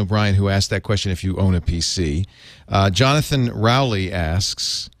Daniel Bryan, who asked that question, if you own a PC. Jonathan Rowley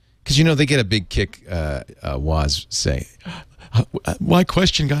asks, because, you know, they get a big kick, Woz say, my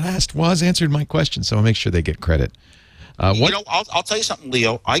question got asked. Woz answered my question, so I'll make sure they get credit. You know, I'll tell you something,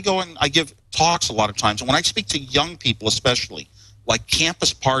 Leo. I go and I give talks a lot of times, and when I speak to young people especially, like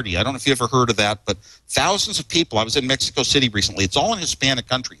Campus Party, I don't know if you ever heard of that, but thousands of people. I was in Mexico City recently. It's all in Hispanic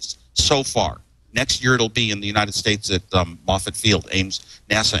countries so far. Next year it'll be in the United States at Moffett Field,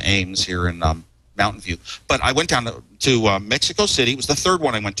 NASA Ames here in Mountain View. But I went down to Mexico City. It was the third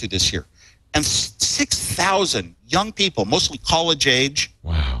one I went to this year. And 6,000 young people, mostly college age,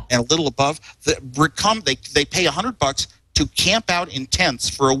 and a little above, they pay $100 to camp out in tents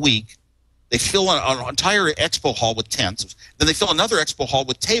for a week. They fill an entire expo hall with tents. Then they fill another expo hall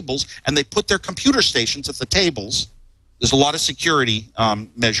with tables, and they put their computer stations at the tables. There's a lot of security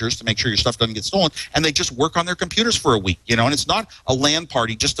measures to make sure your stuff doesn't get stolen, and they just work on their computers for a week. You know, and it's not a LAN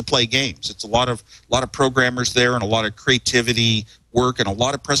party just to play games. It's a lot of programmers there, and a lot of creativity work, and a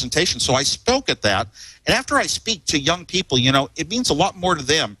lot of presentations. So I spoke at that, and after I speak to young people, you know, it means a lot more to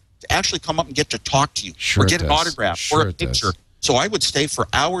them to actually come up and get to talk to you, or get an autograph, or a picture. So I would stay for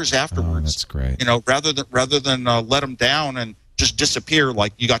hours afterwards. Oh, that's great. You know, rather than let them down and just disappear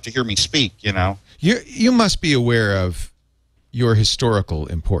like you got to hear me speak. You know, you must be aware of your historical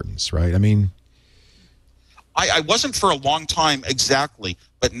importance, right? I mean, I wasn't for a long time exactly,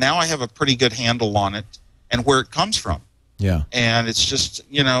 but now I have a pretty good handle on it and where it comes from. Yeah. And it's just,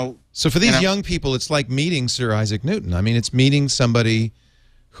 you know. So for these young people, it's like meeting Sir Isaac Newton. I mean, it's meeting somebody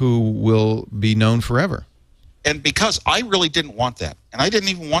who will be known forever. And because I really didn't want that, and I didn't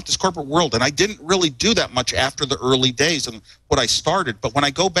even want this corporate world, and I didn't really do that much after the early days and what I started. But when I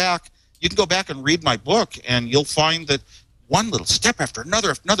go back, you can go back and read my book, and you'll find that one little step after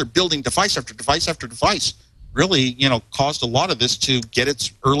another building device after device after device really, you know, caused a lot of this to get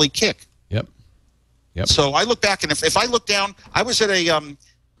its early kick. Yep. So I look back, and if I look down, I was at a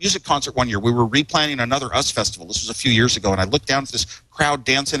music concert one year. We were replanning another US festival. This was a few years ago, and I looked down at this crowd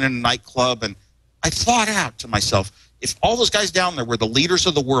dancing in a nightclub, and I thought out to myself, if all those guys down there were the leaders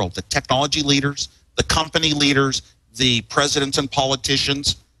of the world, the technology leaders, the company leaders, the presidents and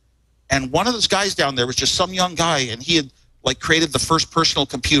politicians, and one of those guys down there was just some young guy, and he had like created the first personal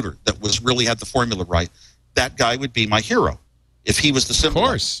computer that was really had the formula right, that guy would be my hero if he was the symbol. Of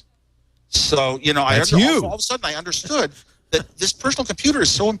course. So, you know, all of a sudden I understood that this personal computer is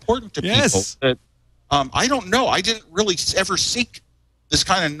so important to people that I don't know. I didn't really ever seek this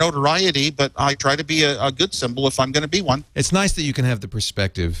kind of notoriety, but I try to be a good symbol if I'm going to be one. It's nice that you can have the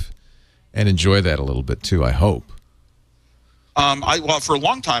perspective and enjoy that a little bit too, I hope. Well, for a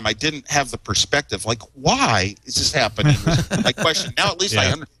long time, I didn't have the perspective. Like, why is this happening? My question. Now, at least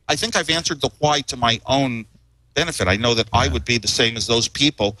I I think I've answered the why to my own benefit. I know that I would be the same as those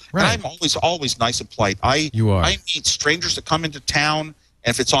people. Right. And I'm always nice and polite. You are. I meet strangers that come into town,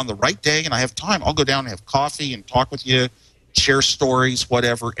 and if it's on the right day and I have time, I'll go down and have coffee and talk with you, share stories,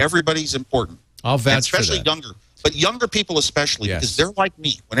 whatever. Everybody's important. I'll vouch for that. Especially younger. But younger people especially, because they're like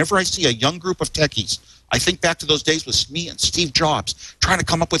me. Whenever I see a young group of techies, I think back to those days with me and Steve Jobs trying to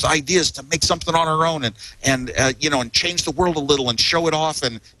come up with ideas to make something on our own and change the world a little and show it off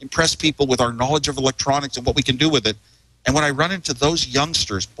and impress people with our knowledge of electronics and what we can do with it. And when I run into those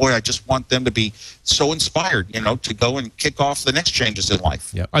youngsters, boy, I just want them to be so inspired, to go and kick off the next changes in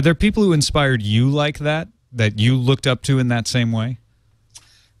life. Yep. Are there people who inspired you like that you looked up to in that same way?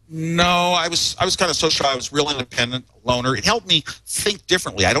 No, I was kind of social. I was real independent, loner. It helped me think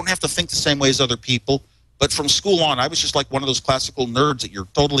differently. I don't have to think the same way as other people. But from school on, I was just like one of those classical nerds that you're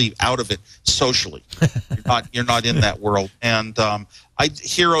totally out of it socially. You're not in that world. And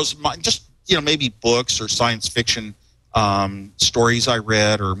heroes, just maybe books or science fiction stories I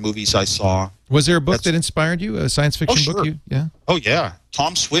read or movies I saw. Was there a book that inspired you? A science fiction book? Yeah. Oh yeah,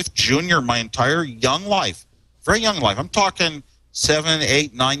 Tom Swift Jr. My entire young life, very young life. I'm talking 7,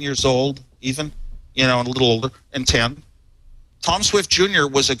 8, 9 years old, even, and a little older, and 10. Tom Swift Jr.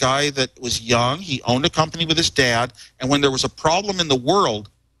 was a guy that was young. He owned a company with his dad, and when there was a problem in the world,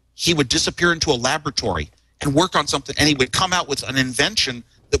 he would disappear into a laboratory and work on something, and he would come out with an invention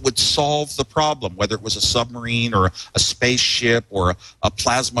that would solve the problem, whether it was a submarine or a spaceship or a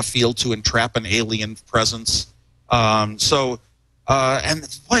plasma field to entrap an alien presence. And boy, I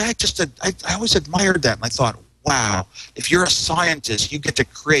always admired that, and I thought, wow, if you're a scientist, you get to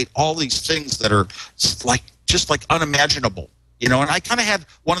create all these things that are just like unimaginable, And I kind of had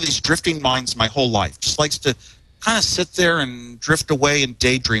one of these drifting minds my whole life. Just likes to kind of sit there and drift away and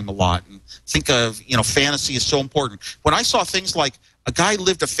daydream a lot and think of, fantasy is so important. When I saw things like a guy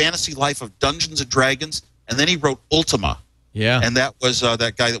lived a fantasy life of Dungeons and Dragons, and then he wrote Ultima. Yeah. And that was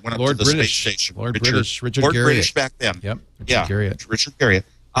that guy that went up to the space station. Richard Lord Garriott. British back then. Yep. Richard Garriott.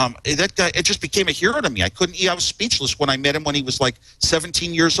 That guy, it just became a hero to me. I was speechless when I met him when he was like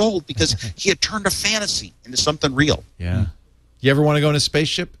 17 years old because he had turned a fantasy into something real. Yeah. You ever want to go in a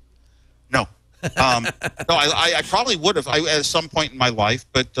spaceship? No. No, I probably would have at some point in my life,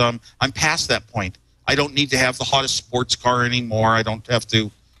 but I'm past that point. I don't need to have the hottest sports car anymore. I don't have to,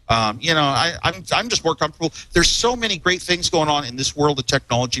 I'm just more comfortable. There's so many great things going on in this world of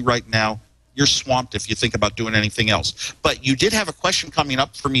technology right now. You're swamped if you think about doing anything else. But you did have a question coming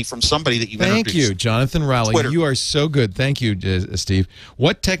up for me from somebody that you introduced. Thank you, Jonathan Rowley. Twitter. You are so good. Thank you, Steve.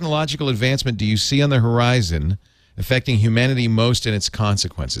 What technological advancement do you see on the horizon affecting humanity most in its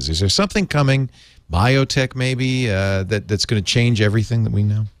consequences? Is there something coming, biotech maybe, that's going to change everything that we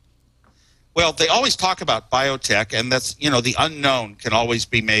know? Well, they always talk about biotech, and that's, the unknown can always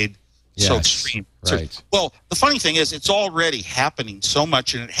be made so extreme. Right. So, well, the funny thing is it's already happening so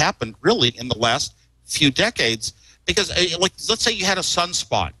much, and it happened really in the last few decades because, let's say you had a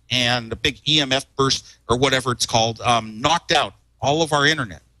sunspot and a big EMF burst or whatever it's called knocked out all of our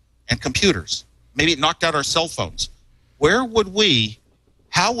internet and computers. Maybe it knocked out our cell phones. How would we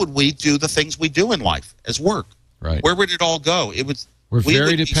do the things we do in life as work? Right. Where would it all go? We're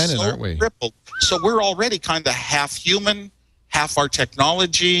very dependent, aren't we? Crippled. So we're already kind of half human, half our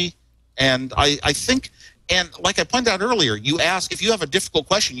technology. And I think, and like I pointed out earlier, if you have a difficult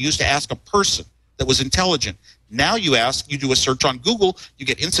question, you used to ask a person that was intelligent. Now you do a search on Google, you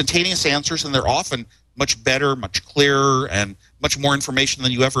get instantaneous answers, and they're often much better, much clearer, and much more information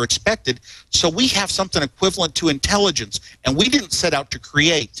than you ever expected. So we have something equivalent to intelligence, and we didn't set out to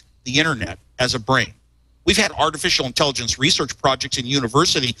create the internet as a brain. We've had artificial intelligence research projects in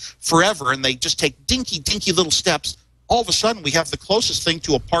university forever, and they just take dinky little steps. All of a sudden, we have the closest thing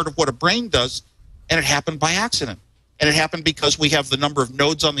to a part of what a brain does, and it happened by accident. And it happened because we have the number of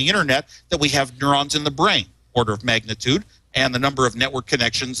nodes on the internet that we have neurons in the brain, order of magnitude, and the number of network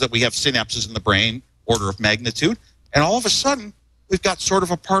connections that we have synapses in the brain, order of magnitude. And all of a sudden, we've got sort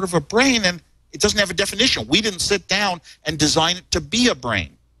of a part of a brain, and it doesn't have a definition. We didn't sit down and design it to be a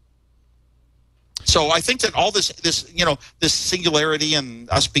brain. So I think that all this singularity and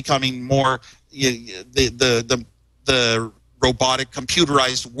us becoming more the robotic,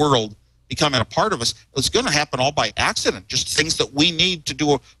 computerized world becoming a part of us, it's going to happen all by accident. Just things that we need to do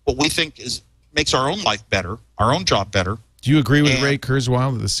what we think makes our own life better, our own job better. Do you agree with Ray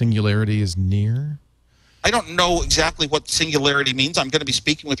Kurzweil that the singularity is near? I don't know exactly what singularity means. I'm going to be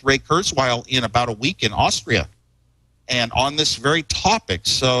speaking with Ray Kurzweil in about a week in Austria, and on this very topic.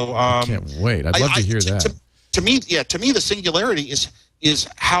 So can't wait. I'd love to hear that. To me, the singularity is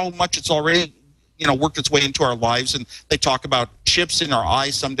how much it's already, worked its way into our lives, and they talk about chips in our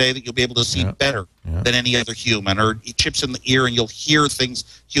eyes someday that you'll be able to see better than any other human, or chips in the ear and you'll hear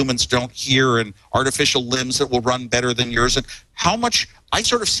things humans don't hear, and artificial limbs that will run better than yours. And how much I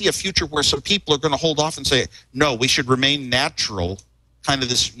sort of see a future where some people are going to hold off and say, no, we should remain natural, kind of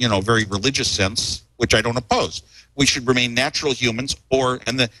this, very religious sense, which I don't oppose. We should remain natural humans,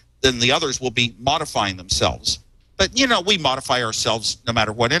 then the others will be modifying themselves. But, we modify ourselves no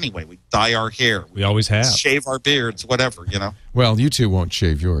matter what anyway. We dye our hair. We always have. Shave our beards, whatever, Well, you two won't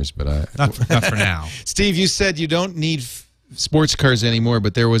shave yours, but not for now. Steve, you said you don't need sports cars anymore,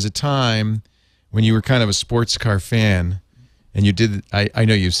 but there was a time when you were kind of a sports car fan, and you did. I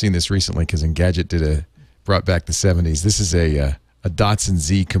know you've seen this recently because Engadget brought back the 70s. This is a Datsun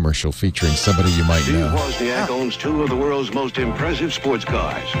Z commercial featuring somebody you might know. Steve Wozniak owns two of the world's most impressive sports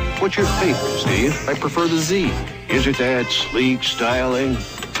cars. What's your favorite, Steve? I prefer the Z. Is it that sleek styling?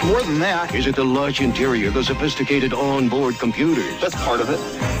 More than that. Is it the lush interior, the sophisticated onboard computers? That's part of it.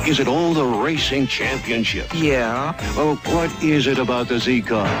 Is it all the racing championships? Yeah. Oh, what is it about the Z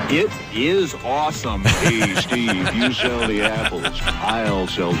car? It is awesome. Hey, Steve, you sell the apples. I'll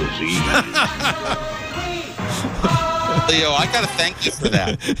sell the Z's. Leo, I got to thank you for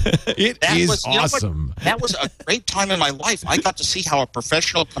that. That is awesome. That was a great time in my life. I got to see how a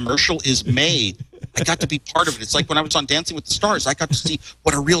professional commercial is made. I got to be part of it. It's like when I was on Dancing with the Stars. I got to see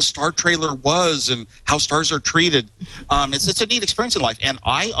what a real star trailer was and how stars are treated. It's a neat experience in life. And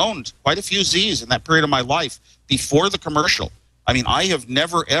I owned quite a few Zs in that period of my life before the commercial. I mean, I have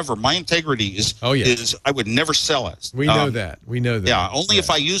never, ever, my integrity is I would never sell it. We know that. We know that. Yeah, only if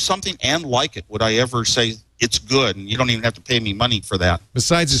I use something and like it would I ever say it's good, and you don't even have to pay me money for that.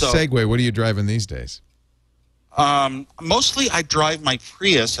 Besides the Segway, what are you driving these days? Mostly I drive my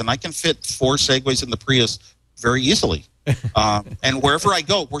Prius, and I can fit 4 Segways in the Prius very easily. And wherever I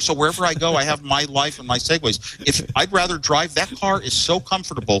go, I have my life and my Segways. If I'd rather drive, that car is so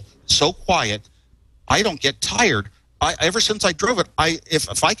comfortable, so quiet, I don't get tired. Ever since I drove it,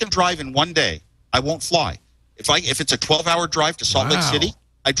 if I can drive in one day, I won't fly. If it's a 12-hour drive to Salt Lake City,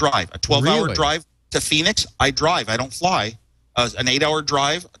 I drive. A 12-hour drive to Phoenix, I drive. I don't fly. An 8-hour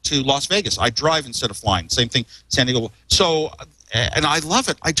drive to Las Vegas, I drive instead of flying. Same thing, San Diego. So, and I love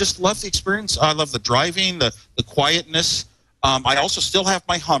it. I just love the experience. I love the driving, the quietness. I also still have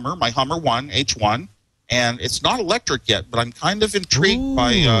my Hummer 1, H1. And it's not electric yet, but I'm kind of intrigued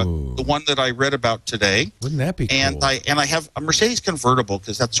by the one that I read about today. Wouldn't that be cool? And I have a Mercedes convertible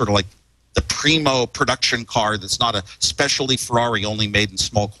because that's sort of like the primo production car that's not a specialty Ferrari only made in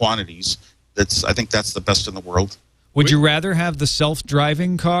small quantities. I think that's the best in the world. Would you rather have the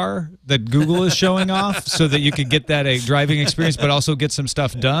self-driving car that Google is showing off so that you could get that driving experience but also get some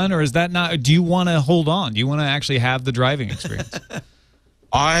stuff done? Or is that not – do you want to hold on? Do you want to actually have the driving experience?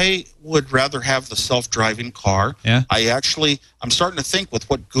 I would rather have the self-driving car. Yeah. I'm starting to think with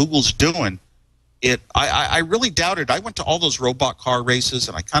what Google's doing, I really doubted. I went to all those robot car races,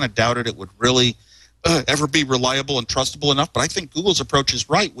 and I kind of doubted it would really ever be reliable and trustable enough. But I think Google's approach is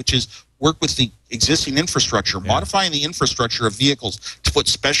right, which is work with the existing infrastructure, modifying the infrastructure of vehicles to put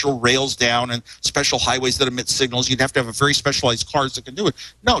special rails down and special highways that emit signals. You'd have to have a very specialized cars that can do it.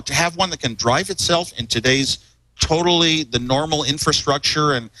 No, to have one that can drive itself in today's totally the normal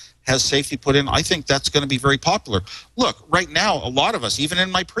infrastructure and has safety put in, I think that's going to be very popular. Look, right now, a lot of us, even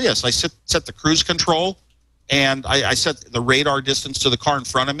in my Prius, I set the cruise control, and I set the radar distance to the car in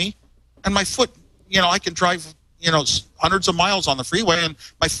front of me, and my foot, I can drive, hundreds of miles on the freeway, and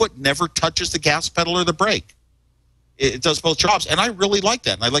my foot never touches the gas pedal or the brake. It does both jobs, and I really like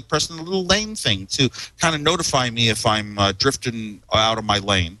that. And I like pressing the little lane thing to kind of notify me if I'm drifting out of my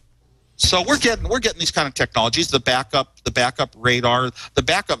lane. So we're getting these kind of technologies, the backup radar, the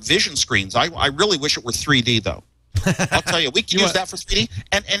backup vision screens. I really wish it were 3D, though. I'll tell you, we can use that for 3D.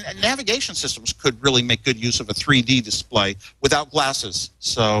 And navigation systems could really make good use of a 3D display without glasses.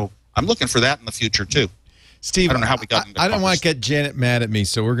 So I'm looking for that in the future, too. Steve, I don't know how we got into I don't want to get Janet mad at me,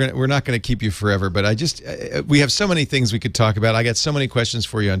 so we're not going to keep you forever. But we have so many things we could talk about. I got so many questions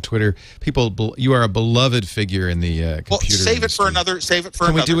for you on Twitter. You are a beloved figure in the computer save industry. it for another.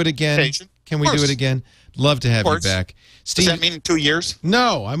 Can we do it again? Occasion? Can we do it again? Love to have you back. Steve, does that mean in 2 years?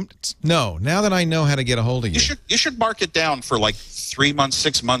 No, no. Now that I know how to get a hold of you, you should mark it down for like 3 months,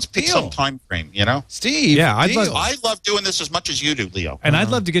 6 months. Pick some time frame. Steve. Yeah, I love doing this as much as you do, Leo. And I'd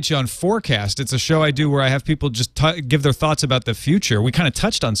love to get you on Forecast. It's a show I do where I have people just give their thoughts about the future. We kind of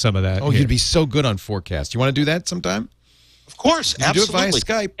touched on some of that. Oh, you'd be so good on Forecast. You want to do that sometime? Of course, absolutely. Do it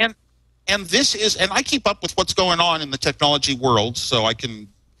via Skype. And this is, and I keep up with what's going on in the technology world, so I can,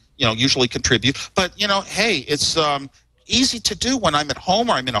 usually contribute. But hey, it's easy to do when I'm at home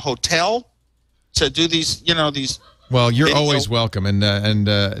or I'm in a hotel. to do these, these. Well, you're always welcome, and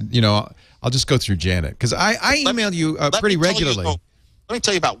I'll just go through Janet because I email you pretty regularly. Let me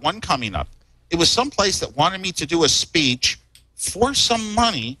tell you about one coming up. It was someplace that wanted me to do a speech for some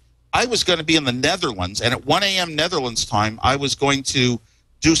money. I was going to be in the Netherlands, and at 1 a.m. Netherlands time, I was going to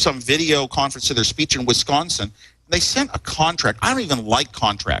do some video conference to their speech in Wisconsin. They sent a contract. I don't even like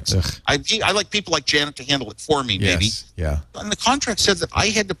contracts. I like people like Janet to handle it for me, maybe. Yeah. And the contract said that I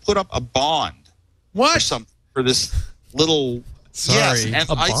had to put up a bond. What? For this little... Sorry. Yes, and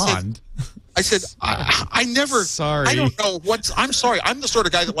a bond? I said, I never... Sorry. I don't know what's... I'm sorry. I'm the sort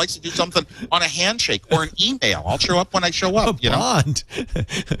of guy that likes to do something on a handshake or an email. I'll show up when I show up. Bond.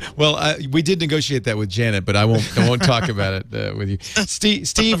 Well, we did negotiate that with Janet, but I won't talk about it with you. Steve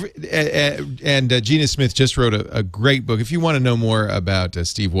and Gina Smith just wrote a great book. If you want to know more about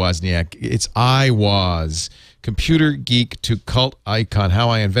Steve Wozniak, it's I Was, Computer Geek to Cult Icon, How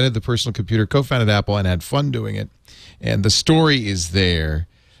I Invented the Personal Computer, Co-Founded Apple, and Had Fun Doing It. And the story is there.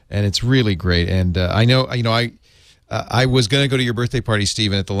 And it's really great. And I was going to go to your birthday party,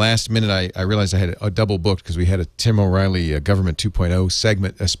 Steve, and at the last minute I realized I had a double booked because we had a Tim O'Reilly Government 2.0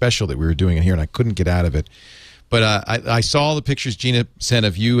 segment, a special that we were doing in here, and I couldn't get out of it. But I saw the pictures Gina sent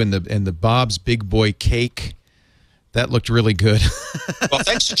of you and the Bob's Big Boy cake. That looked really good. Well,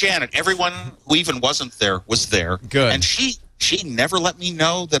 thanks to Janet. Everyone who even wasn't there was there. Good. And she never let me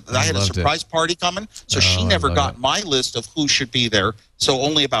know that I had a surprise party coming, so she never got my list of who should be there. So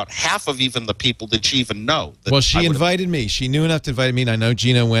only about half of even the people did she even know. Well, she invited me. She knew enough to invite me, and I know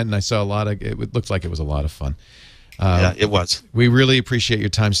Gina went, and I saw a lot of it. It looked like it was a lot of fun. Yeah, it was. We really appreciate your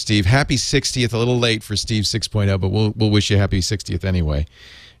time, Steve. Happy 60th. A little late for Steve 6.0, but we'll wish you happy 60th anyway.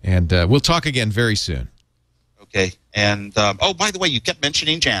 And we'll talk again very soon. Okay. And, oh, by the way, you kept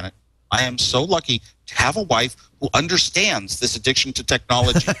mentioning Janet. I am so lucky to have a wife who understands this addiction to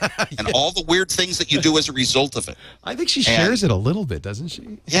technology and all the weird things that you do as a result of it. I think she shares it a little bit, doesn't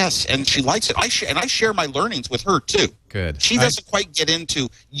she? Yes, and she likes it. I share my learnings with her, too. Good. She doesn't quite get into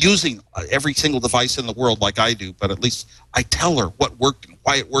using every single device in the world like I do, but at least I tell her what worked and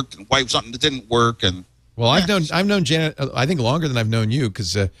why something that didn't work. And well, I've known Janet, I think, longer than I've known you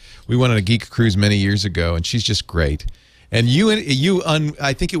because we went on a geek cruise many years ago, and she's just great. And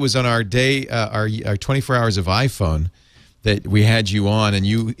I think it was on our day, our 24 hours of iPhone that we had you on, and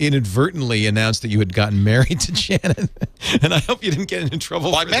you inadvertently announced that you had gotten married to Janet. And I hope you didn't get into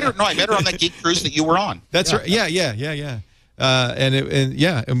trouble. Well, I met her on that geek cruise that you were on. That's right. Yeah.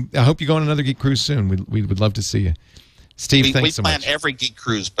 And I hope you go on another geek cruise soon. We would love to see you. Steve, thanks so much. We plan every geek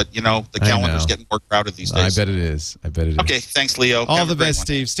cruise, but the calendar's getting more crowded these days. I bet it is. Okay, thanks, Leo. All the best,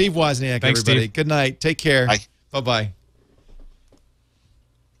 Steve. Steve Wozniak, thanks, everybody. Steve. Good night. Take care. Bye. Bye-bye.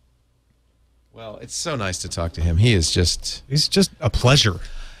 Well, it's so nice to talk to him. He's just a pleasure.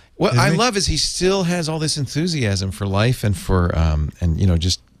 What I love is he still has all this enthusiasm for life and for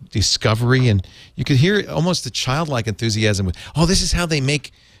just discovery, and you could hear almost the childlike enthusiasm with, oh, this is how they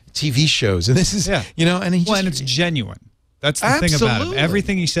make TV shows, and this is and it's genuine. That's the thing about him.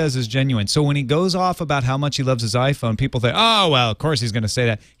 Everything he says is genuine. So when he goes off about how much he loves his iPhone, people think, oh, well, of course he's going to say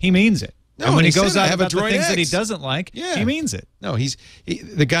that. He means it. No, and when he goes out out about the things that he doesn't like, he means it. No,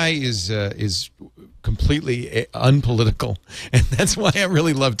 the guy is completely unpolitical, and that's why I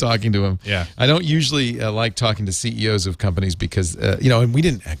really love talking to him. Yeah, I don't usually like talking to CEOs of companies because and we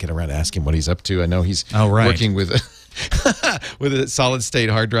didn't get around to ask him what he's up to. I know he's working with a solid state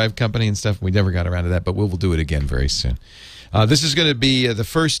hard drive company and stuff. We never got around to that, but we'll do it again very soon. This is going to be the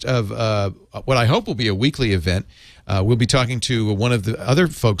first of what I hope will be a weekly event. We'll be talking to one of the other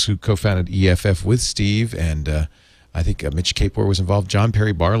folks who co-founded EFF with Steve, and I think Mitch Capor was involved. John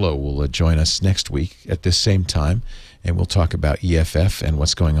Perry Barlow will join us next week at this same time, and we'll talk about EFF and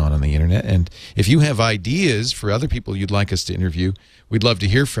what's going on the internet. And if you have ideas for other people you'd like us to interview, we'd love to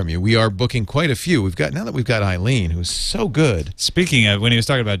hear from you. We are booking quite a few. Now that we've got Eileen, who's so good. Speaking of, when he was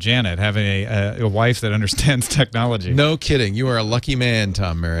talking about Janet, having a wife that understands technology. No kidding. You are a lucky man,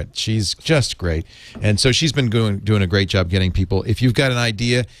 Tom Merritt. She's just great. And so she's been doing a great job getting people. If you've got an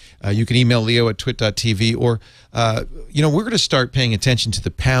idea, you can email Leo at twit.tv, or, we're going to start paying attention to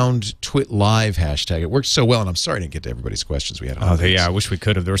the #TwitLive hashtag. It works so well, and I'm sorry I didn't get to everybody's questions. We had I wish we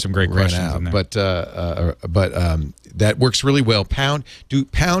could have. There were some great questions in there. But that works really well. Do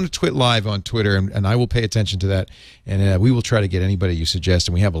 #TwitLive on Twitter, and I will pay attention to that, and we will try to get anybody you suggest.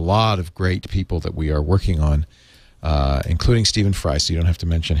 And we have a lot of great people that we are working on, including Stephen Fry. So you don't have to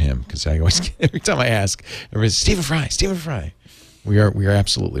mention him, because I always every time I ask, everybody's Stephen Fry. We are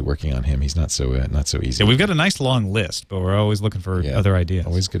absolutely working on him. He's not so easy. Yeah, we've got a nice long list, but we're always looking for other ideas.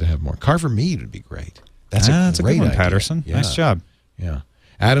 Always good to have more. Carver Mead would be great. That's a good one, idea. Patterson. Yeah. Nice job. Yeah.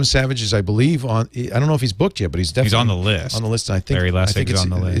 Adam Savage is, I believe, on. I don't know if he's booked yet, but he's definitely on the list. On the list, and I think Larry Lessig it's on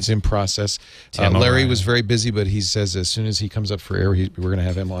the list. It's in process. Larry was very busy, but he says as soon as he comes up for air, we're going to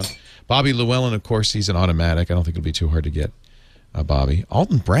have him on. Bobby Llewellyn, of course, he's an automatic. I don't think it'll be too hard to get Bobby.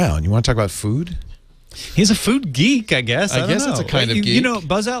 Alton Brown, you want to talk about food? He's a food geek, I guess. I guess that's a kind of geek. You know,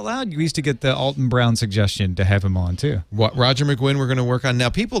 Buzz Out Loud, you used to get the Alton Brown suggestion to have him on, too. Roger McGuinn we're going to work on. Now,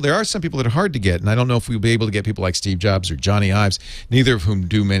 there are some people that are hard to get, and I don't know if we'll be able to get people like Steve Jobs or Johnny Ives, neither of whom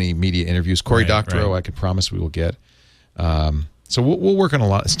do many media interviews. Cory Doctorow, I can promise we will get. So we'll work on a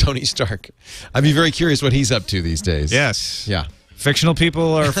lot. It's Tony Stark. I'd be very curious what he's up to these days. Yes. Yeah. Fictional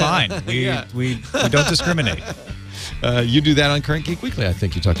people are fine. We don't discriminate. You do that on Current Geek Weekly. I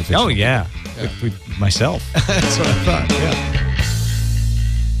think you talk to fictional. Oh, yeah. Yeah. With myself. That's what I thought. Yeah.